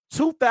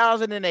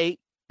 2,008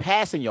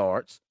 passing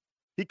yards.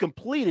 He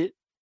completed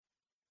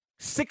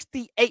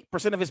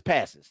 68% of his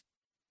passes,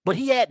 but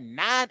he had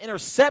 9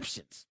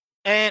 interceptions.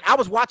 And I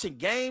was watching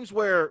games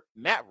where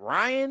Matt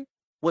Ryan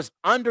was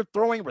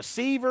underthrowing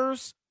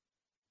receivers.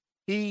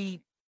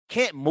 He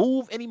can't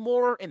move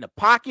anymore in the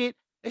pocket.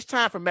 It's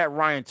time for Matt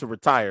Ryan to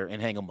retire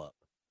and hang him up.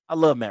 I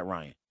love Matt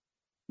Ryan.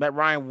 Matt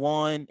Ryan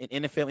won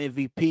an NFL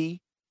MVP.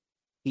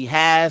 He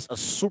has a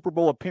Super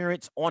Bowl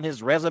appearance on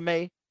his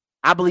resume.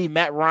 I believe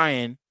Matt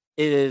Ryan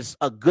is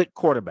a good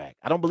quarterback.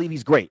 I don't believe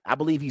he's great. I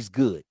believe he's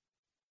good.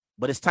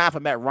 But it's time for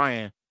Matt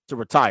Ryan to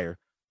retire.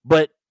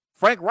 But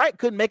Frank Reich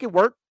couldn't make it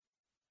work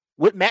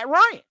with Matt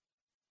Ryan.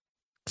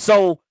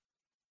 So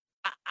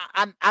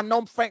I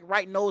know Frank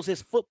Reich knows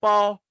his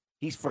football.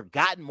 He's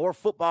forgotten more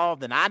football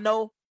than I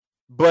know,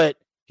 but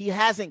he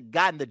hasn't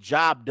gotten the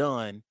job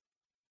done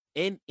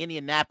in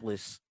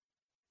Indianapolis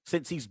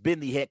since he's been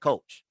the head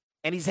coach.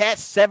 And he's had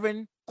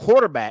 7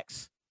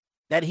 quarterbacks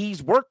that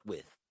he's worked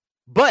with.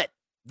 But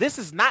this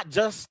is not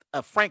just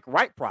a Frank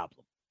Reich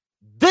problem.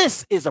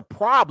 This is a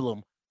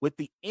problem with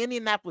the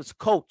Indianapolis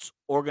Colts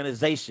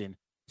organization,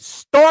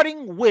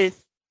 starting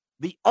with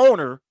the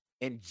owner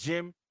and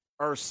Jim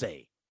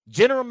Irsay.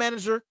 General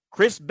manager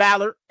Chris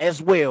Ballard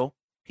as well.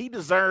 He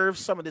deserves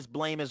some of this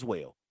blame as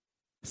well.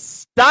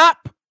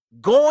 Stop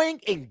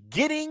going and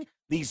getting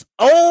these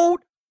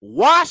old,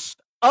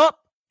 washed up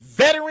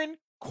veteran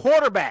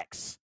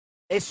quarterbacks.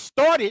 It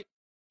started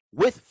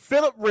with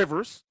Phillip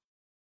Rivers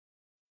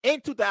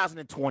in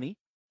 2020.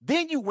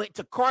 Then you went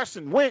to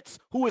Carson Wentz,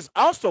 who is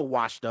also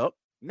washed up.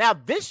 Now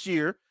this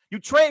year, you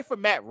trade for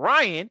Matt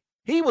Ryan.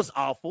 He was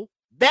awful.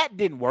 That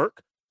didn't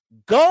work.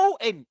 Go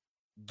and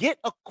get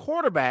a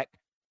quarterback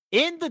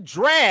in the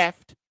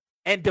draft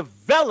and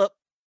develop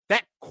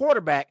that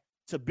quarterback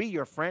to be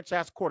your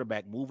franchise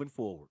quarterback moving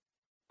forward.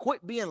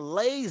 Quit being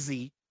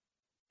lazy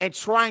and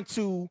trying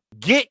to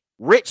get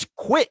rich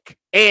quick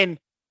and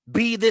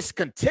be this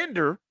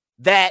contender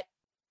that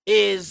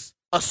is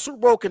a Super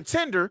Bowl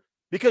contender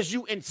because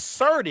you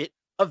inserted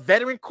a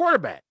veteran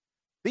quarterback.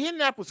 The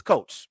Indianapolis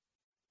Colts,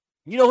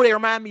 you know who they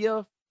remind me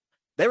of?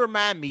 They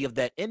remind me of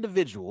that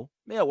individual,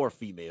 male or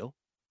female,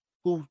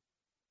 who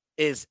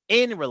is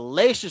in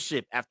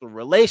relationship after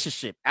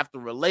relationship after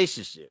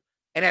relationship.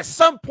 And at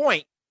some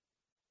point,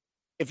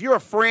 if you're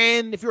a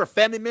friend, if you're a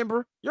family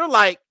member, you're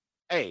like,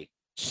 hey,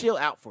 chill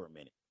out for a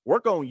minute.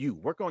 Work on you.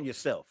 Work on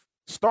yourself.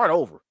 Start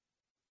over.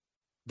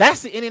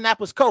 That's the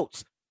Indianapolis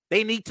Colts.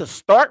 They need to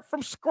start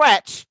from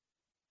scratch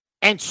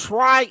and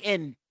try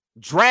and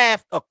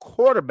draft a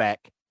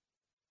quarterback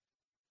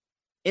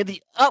in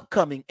the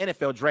upcoming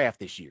NFL draft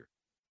this year.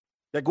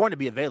 They're going to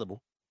be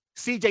available.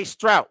 C.J.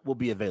 Stroud will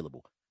be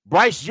available.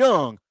 Bryce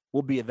Young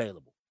will be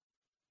available.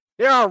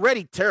 They're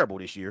already terrible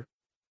this year.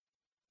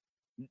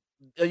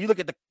 You look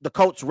at the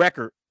Colts'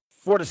 record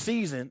for the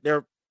season,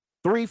 they're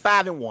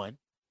 3-5-1.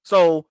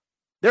 So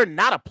they're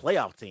not a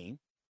playoff team.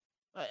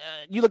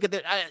 You look at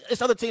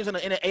it's other teams in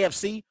the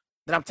AFC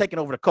that I'm taking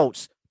over the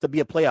Colts to be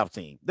a playoff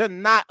team. They're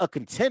not a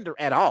contender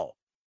at all.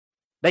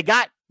 They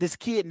got this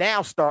kid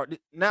now starting,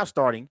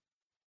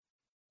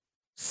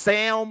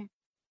 Sam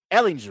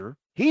Ehlinger.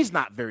 He's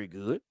not very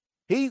good.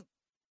 He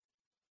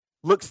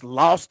looks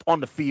lost on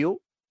the field.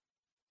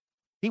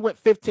 He went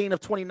 15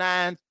 of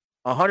 29,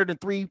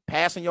 103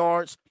 passing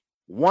yards,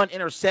 1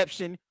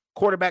 interception,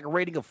 quarterback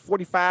rating of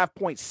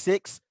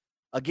 45.6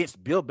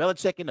 against Bill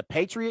Belichick and the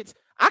Patriots.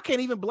 I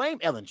can't even blame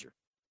Ehlinger.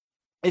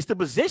 It's the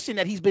position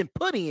that he's been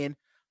put in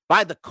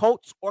by the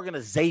Colts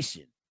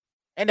organization.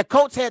 And the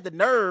Colts had the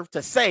nerve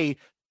to say,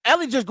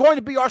 Ehlinger's going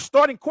to be our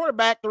starting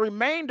quarterback the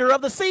remainder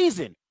of the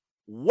season.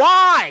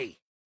 Why?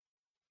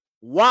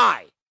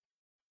 Why?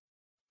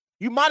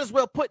 You might as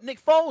well put Nick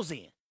Foles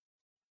in.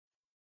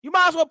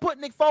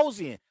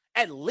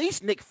 At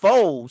least Nick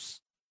Foles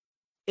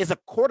is a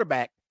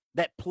quarterback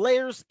that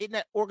players in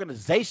that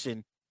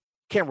organization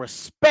can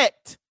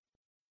respect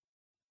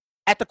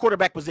at the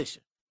quarterback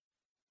position.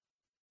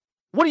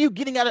 What are you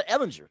getting out of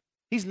Ehlinger?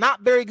 He's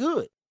not very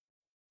good.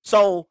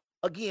 So,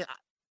 again,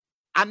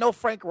 I know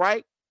Frank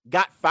Reich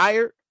got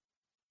fired,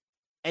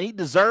 and he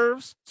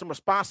deserves some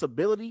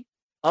responsibility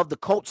of the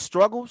Colts'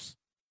 struggles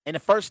in the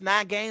first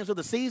 9 games of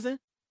the season.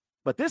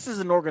 But this is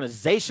an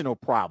organizational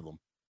problem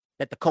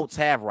that the Colts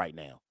have right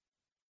now.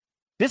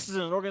 This is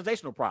an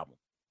organizational problem.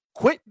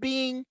 Quit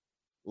being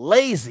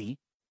lazy,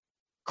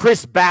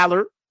 Chris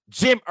Ballard,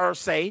 Jim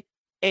Irsay,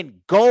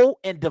 and go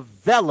and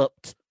develop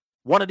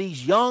one of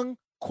these young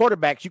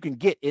quarterbacks you can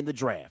get in the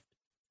draft.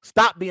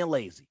 Stop being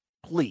lazy,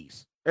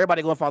 please.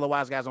 Everybody go and follow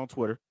Wise Guys on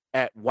Twitter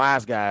at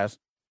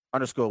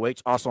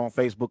WiseGuys_H. Also on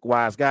Facebook,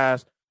 Wise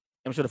Guys.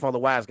 And be sure to follow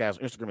Wise Guys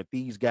on Instagram at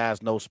These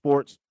Guys Know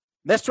Sports.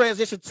 Let's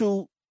transition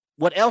to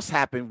what else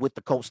happened with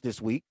the Colts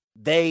this week.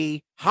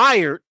 They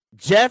hired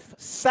Jeff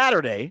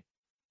Saturday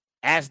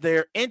as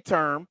their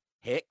interim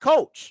head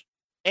coach.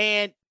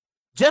 And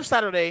Jeff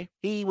Saturday,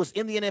 he was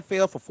in the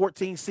NFL for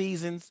 14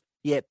 seasons.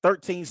 He had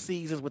 13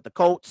 seasons with the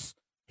Colts.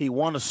 He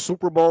won a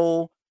Super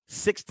Bowl,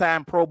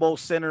 6-time Pro Bowl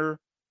center,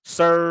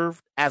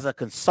 served as a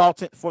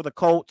consultant for the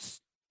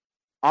Colts,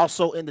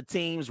 also in the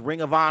team's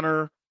Ring of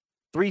Honor,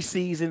 3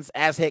 seasons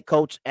as head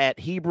coach at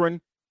Hebron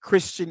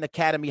Christian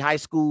Academy High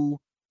School,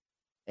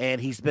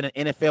 and he's been an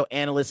NFL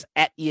analyst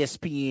at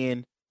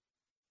ESPN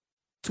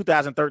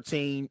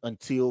 2013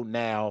 until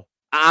now.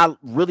 I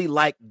really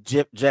like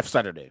Jeff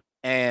Saturday,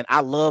 and I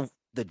love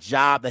the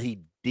job that he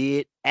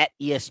did at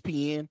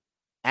ESPN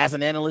as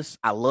an analyst.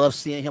 I love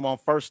seeing him on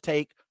First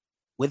Take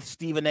with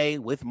Stephen A.,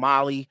 with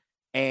Molly,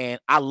 and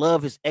I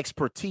love his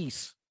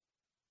expertise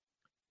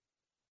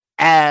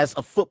as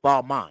a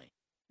football mind.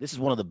 This is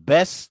one of the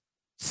best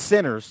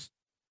centers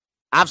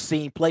I've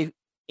seen play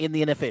in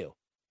the NFL.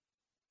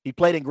 He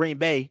played in Green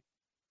Bay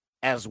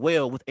as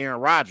well with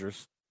Aaron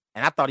Rodgers,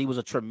 and I thought he was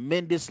a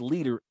tremendous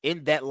leader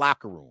in that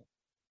locker room.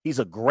 He's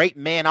a great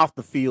man off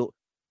the field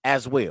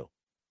as well.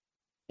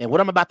 And what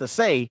I'm about to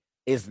say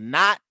is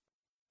not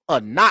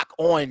a knock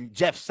on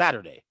Jeff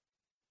Saturday.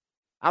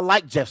 I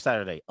like Jeff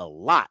Saturday a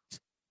lot.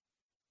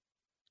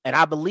 And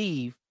I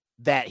believe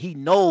that he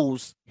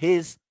knows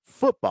his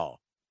football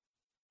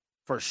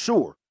for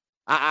sure.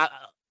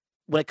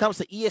 When it comes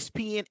to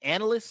ESPN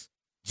analysts,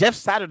 Jeff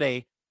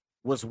Saturday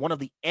was one of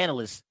the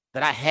analysts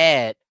that I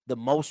had the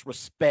most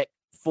respect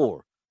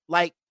for.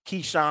 Like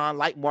Keyshawn,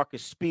 like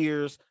Marcus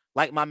Spears,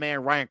 like my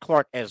man Ryan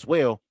Clark as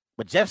well.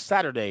 But Jeff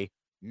Saturday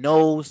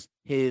knows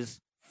his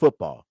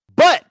football.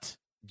 But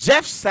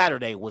Jeff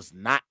Saturday was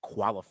not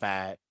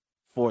qualified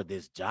for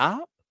this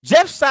job.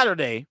 Jeff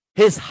Saturday,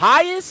 his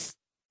highest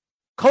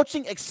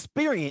coaching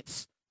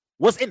experience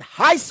was in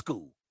high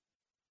school.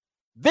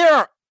 There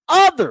are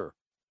other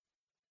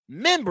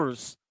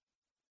members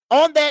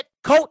on that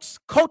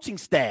coaching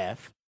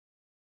staff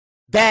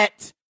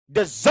that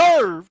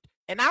deserved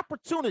an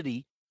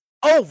opportunity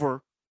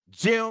over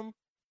Jeff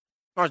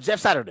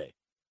Saturday.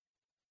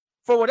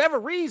 For whatever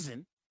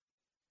reason,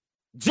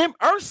 Jim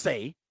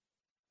Irsay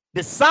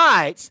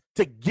decides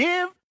to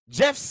give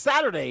Jeff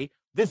Saturday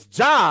this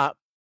job,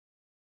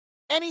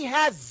 and he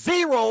has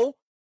 0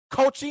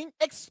 coaching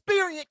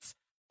experience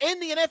in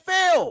the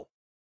NFL.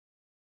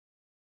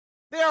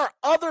 There are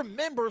other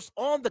members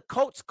on the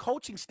Colts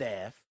coaching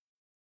staff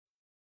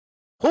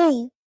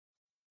who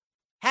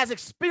has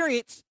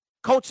experience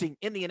coaching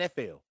in the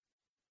NFL.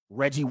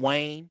 Reggie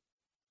Wayne,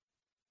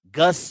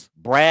 Gus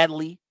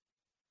Bradley,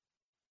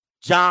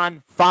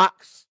 John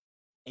Fox,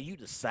 and you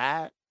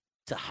decide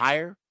to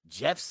hire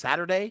Jeff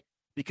Saturday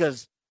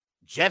because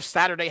Jeff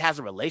Saturday has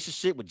a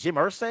relationship with Jim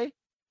Irsay?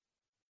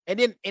 And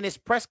then in his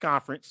press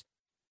conference,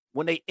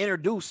 when they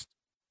introduced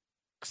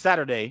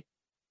Saturday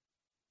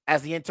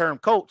as the interim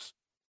coach,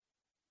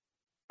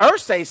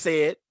 Irsay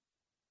said,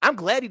 I'm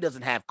glad he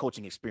doesn't have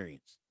coaching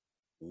experience.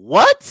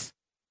 What?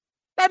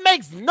 That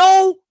makes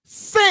no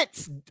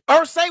sense.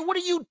 Irsay, what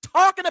are you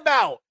talking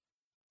about?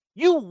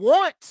 You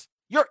want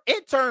your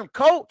interim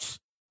coach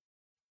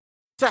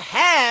to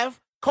have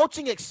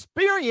coaching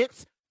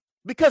experience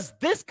because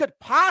this could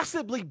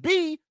possibly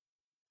be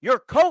your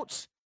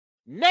coach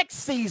next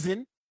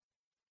season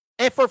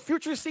and for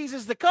future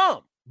seasons to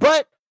come.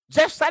 But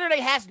Jeff Saturday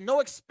has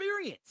no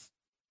experience.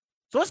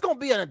 So it's going to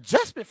be an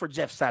adjustment for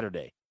Jeff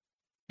Saturday.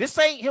 This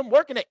ain't him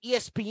working at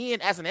ESPN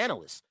as an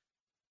analyst.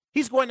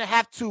 He's going to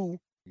have to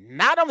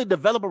not only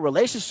develop a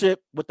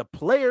relationship with the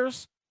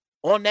players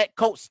on that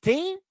coach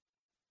team,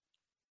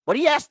 but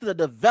he has to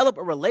develop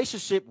a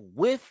relationship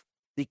with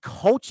the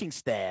coaching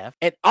staff.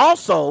 And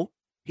also,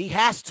 he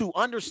has to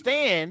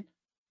understand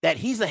that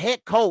he's a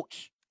head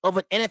coach of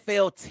an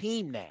NFL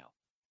team now.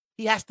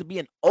 He has to be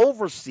an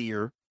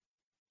overseer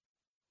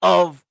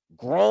of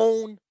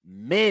grown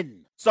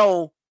men.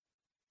 So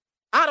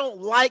I don't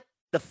like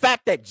the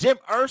fact that Jim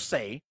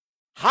Irsay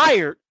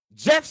hired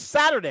Jeff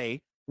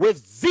Saturday with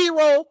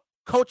zero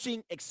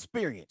coaching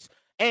experience.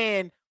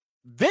 And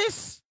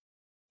this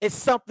is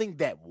something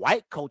that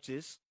white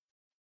coaches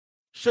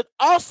should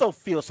also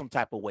feel some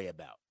type of way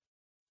about.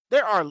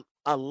 There are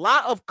a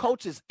lot of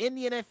coaches in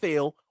the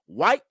NFL,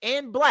 white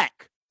and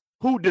black,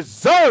 who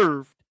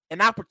deserved an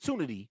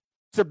opportunity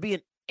to be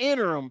an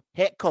interim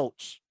head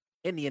coach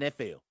in the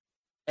NFL.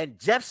 And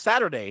Jeff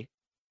Saturday,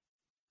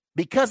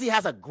 because he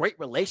has a great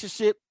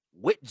relationship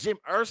with Jim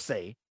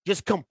Irsay,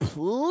 just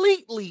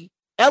completely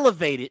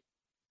elevated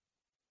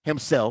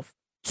himself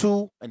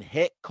to a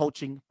head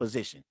coaching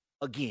position.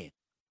 Again,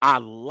 I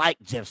like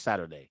Jeff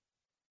Saturday.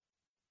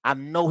 I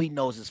know he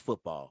knows his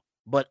football,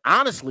 but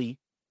honestly,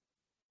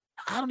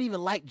 I don't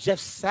even like Jeff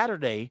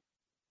Saturday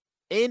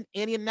in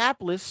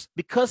Indianapolis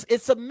because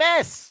it's a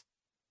mess.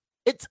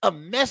 It's a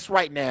mess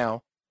right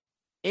now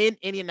in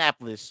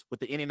Indianapolis with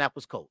the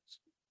Indianapolis Colts.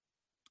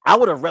 I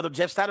would have rather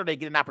Jeff Saturday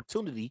get an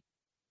opportunity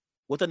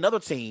with another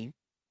team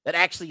that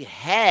actually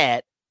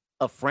had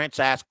a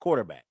franchise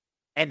quarterback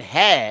and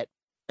had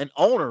an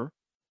owner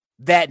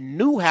that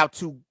knew how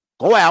to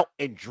go out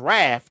and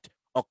draft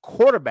a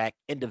quarterback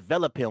and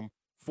develop him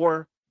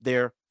for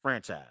their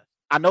franchise.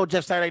 I know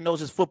Jeff Saturday knows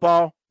his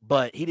football,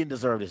 but he didn't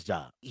deserve this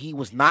job. He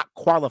was not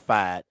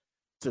qualified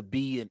to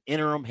be an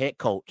interim head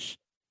coach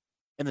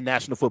in the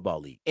National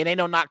Football League. It ain't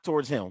no knock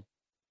towards him.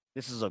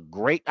 This is a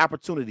great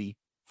opportunity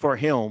for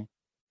him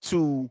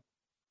to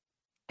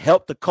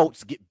help the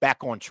Colts get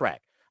back on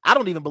track. I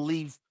don't even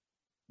believe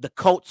the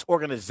Colts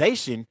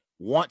organization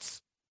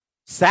wants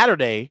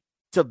Saturday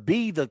to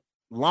be the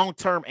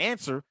long-term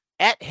answer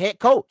at head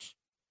coach.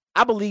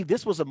 I believe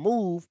this was a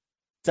move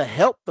to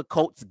help the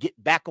Colts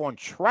get back on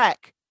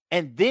track,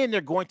 and then they're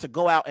going to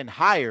go out and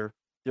hire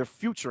their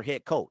future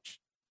head coach.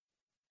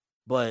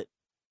 But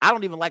I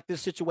don't even like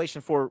this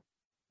situation for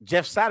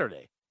Jeff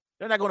Saturday.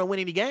 They're not going to win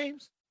any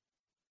games.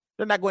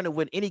 They're not going to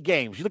win any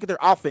games. You look at their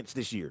offense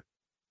this year.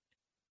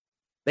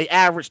 They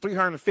averaged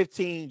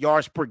 315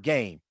 yards per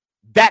game.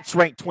 That's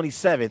ranked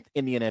 27th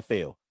in the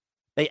NFL.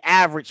 They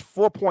averaged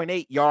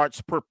 4.8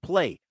 yards per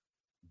play.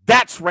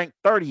 That's ranked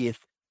 30th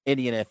in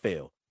the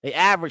NFL. They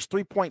averaged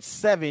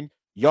 3.7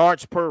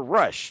 yards per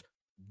rush.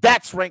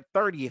 That's ranked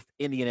 30th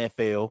in the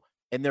NFL.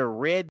 And their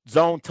red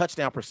zone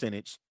touchdown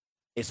percentage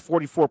is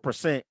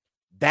 44%.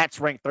 That's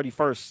ranked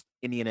 31st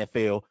in the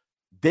NFL.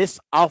 This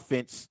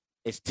offense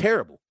is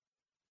terrible.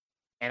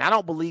 And I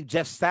don't believe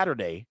Jeff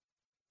Saturday,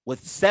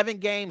 with 7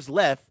 games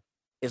left,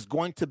 is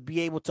going to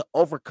be able to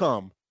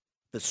overcome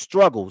the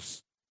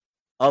struggles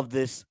of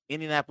this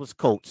Indianapolis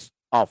Colts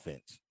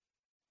offense.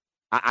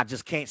 I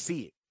just can't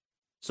see it.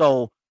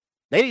 So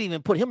they didn't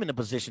even put him in a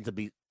position to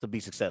be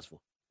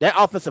successful. That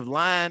offensive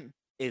line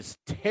is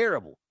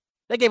terrible.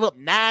 They gave up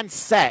 9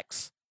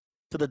 sacks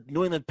to the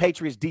New England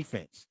Patriots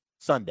defense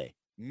Sunday.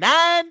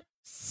 9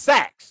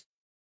 sacks.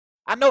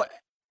 I know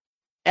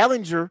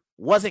Ehlinger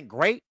wasn't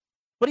great,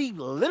 but he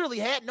literally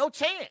had no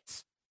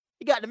chance.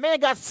 The man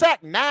got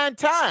sacked 9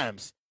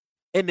 times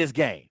in this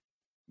game.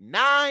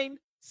 9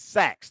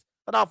 sacks.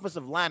 That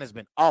offensive line has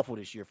been awful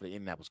this year for the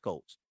Indianapolis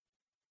Colts.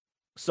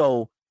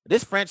 So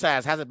this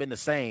franchise hasn't been the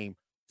same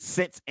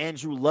since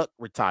Andrew Luck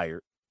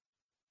retired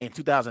in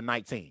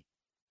 2019.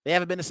 They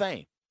haven't been the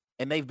same.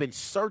 And they've been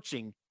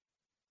searching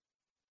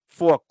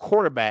for a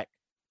quarterback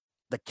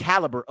the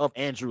caliber of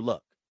Andrew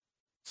Luck.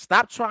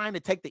 Stop trying to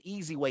take the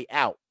easy way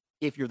out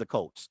if you're the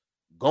Colts.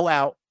 Go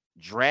out,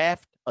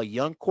 draft a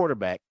young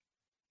quarterback,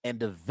 and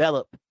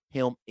develop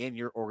him in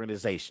your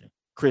organization.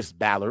 Chris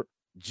Ballard,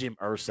 Jim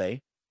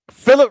Irsay,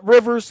 Phillip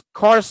Rivers,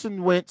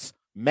 Carson Wentz,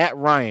 Matt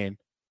Ryan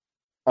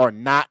are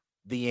not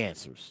the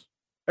answers.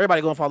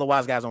 Everybody go and follow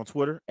Wise Guys on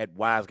Twitter at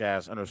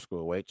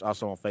WiseGuys_H.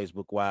 Also on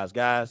Facebook, Wise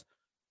Guys.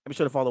 And be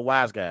sure to follow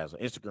Wise Guys on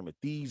Instagram at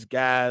These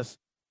Guys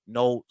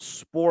Know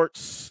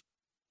Sports.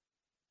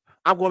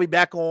 I'm going to be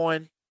back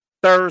on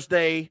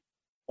Thursday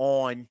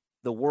on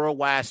the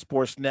Worldwide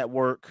Sports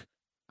Network.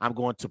 I'm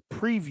going to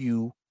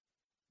preview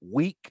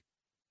Week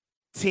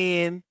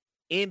 10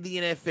 in the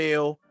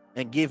NFL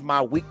and give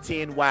my Week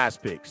 10 Wise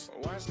picks.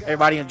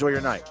 Everybody enjoy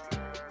your night.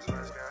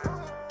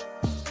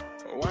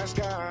 Wise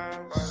guys.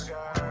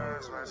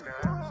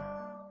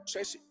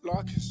 Tracy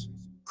Larkins,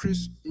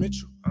 Chris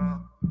Mitchell.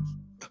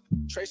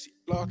 Tracy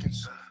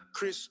Larkins,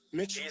 Chris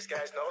Mitchell. These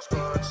guys know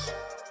sports.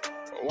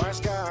 Wise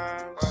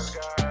guys.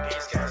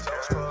 These guys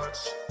know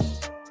sports.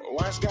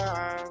 Wise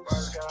guys.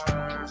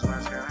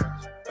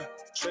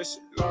 Tracy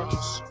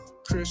Larkins,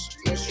 Chris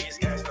Mitchell. These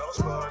guys know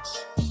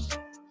sports.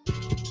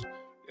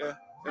 Yeah.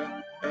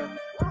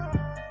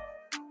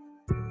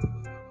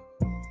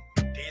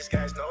 These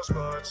guys know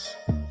sports.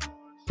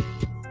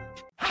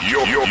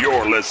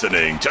 You're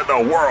listening to the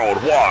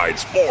Worldwide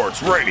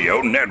Sports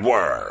Radio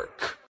Network.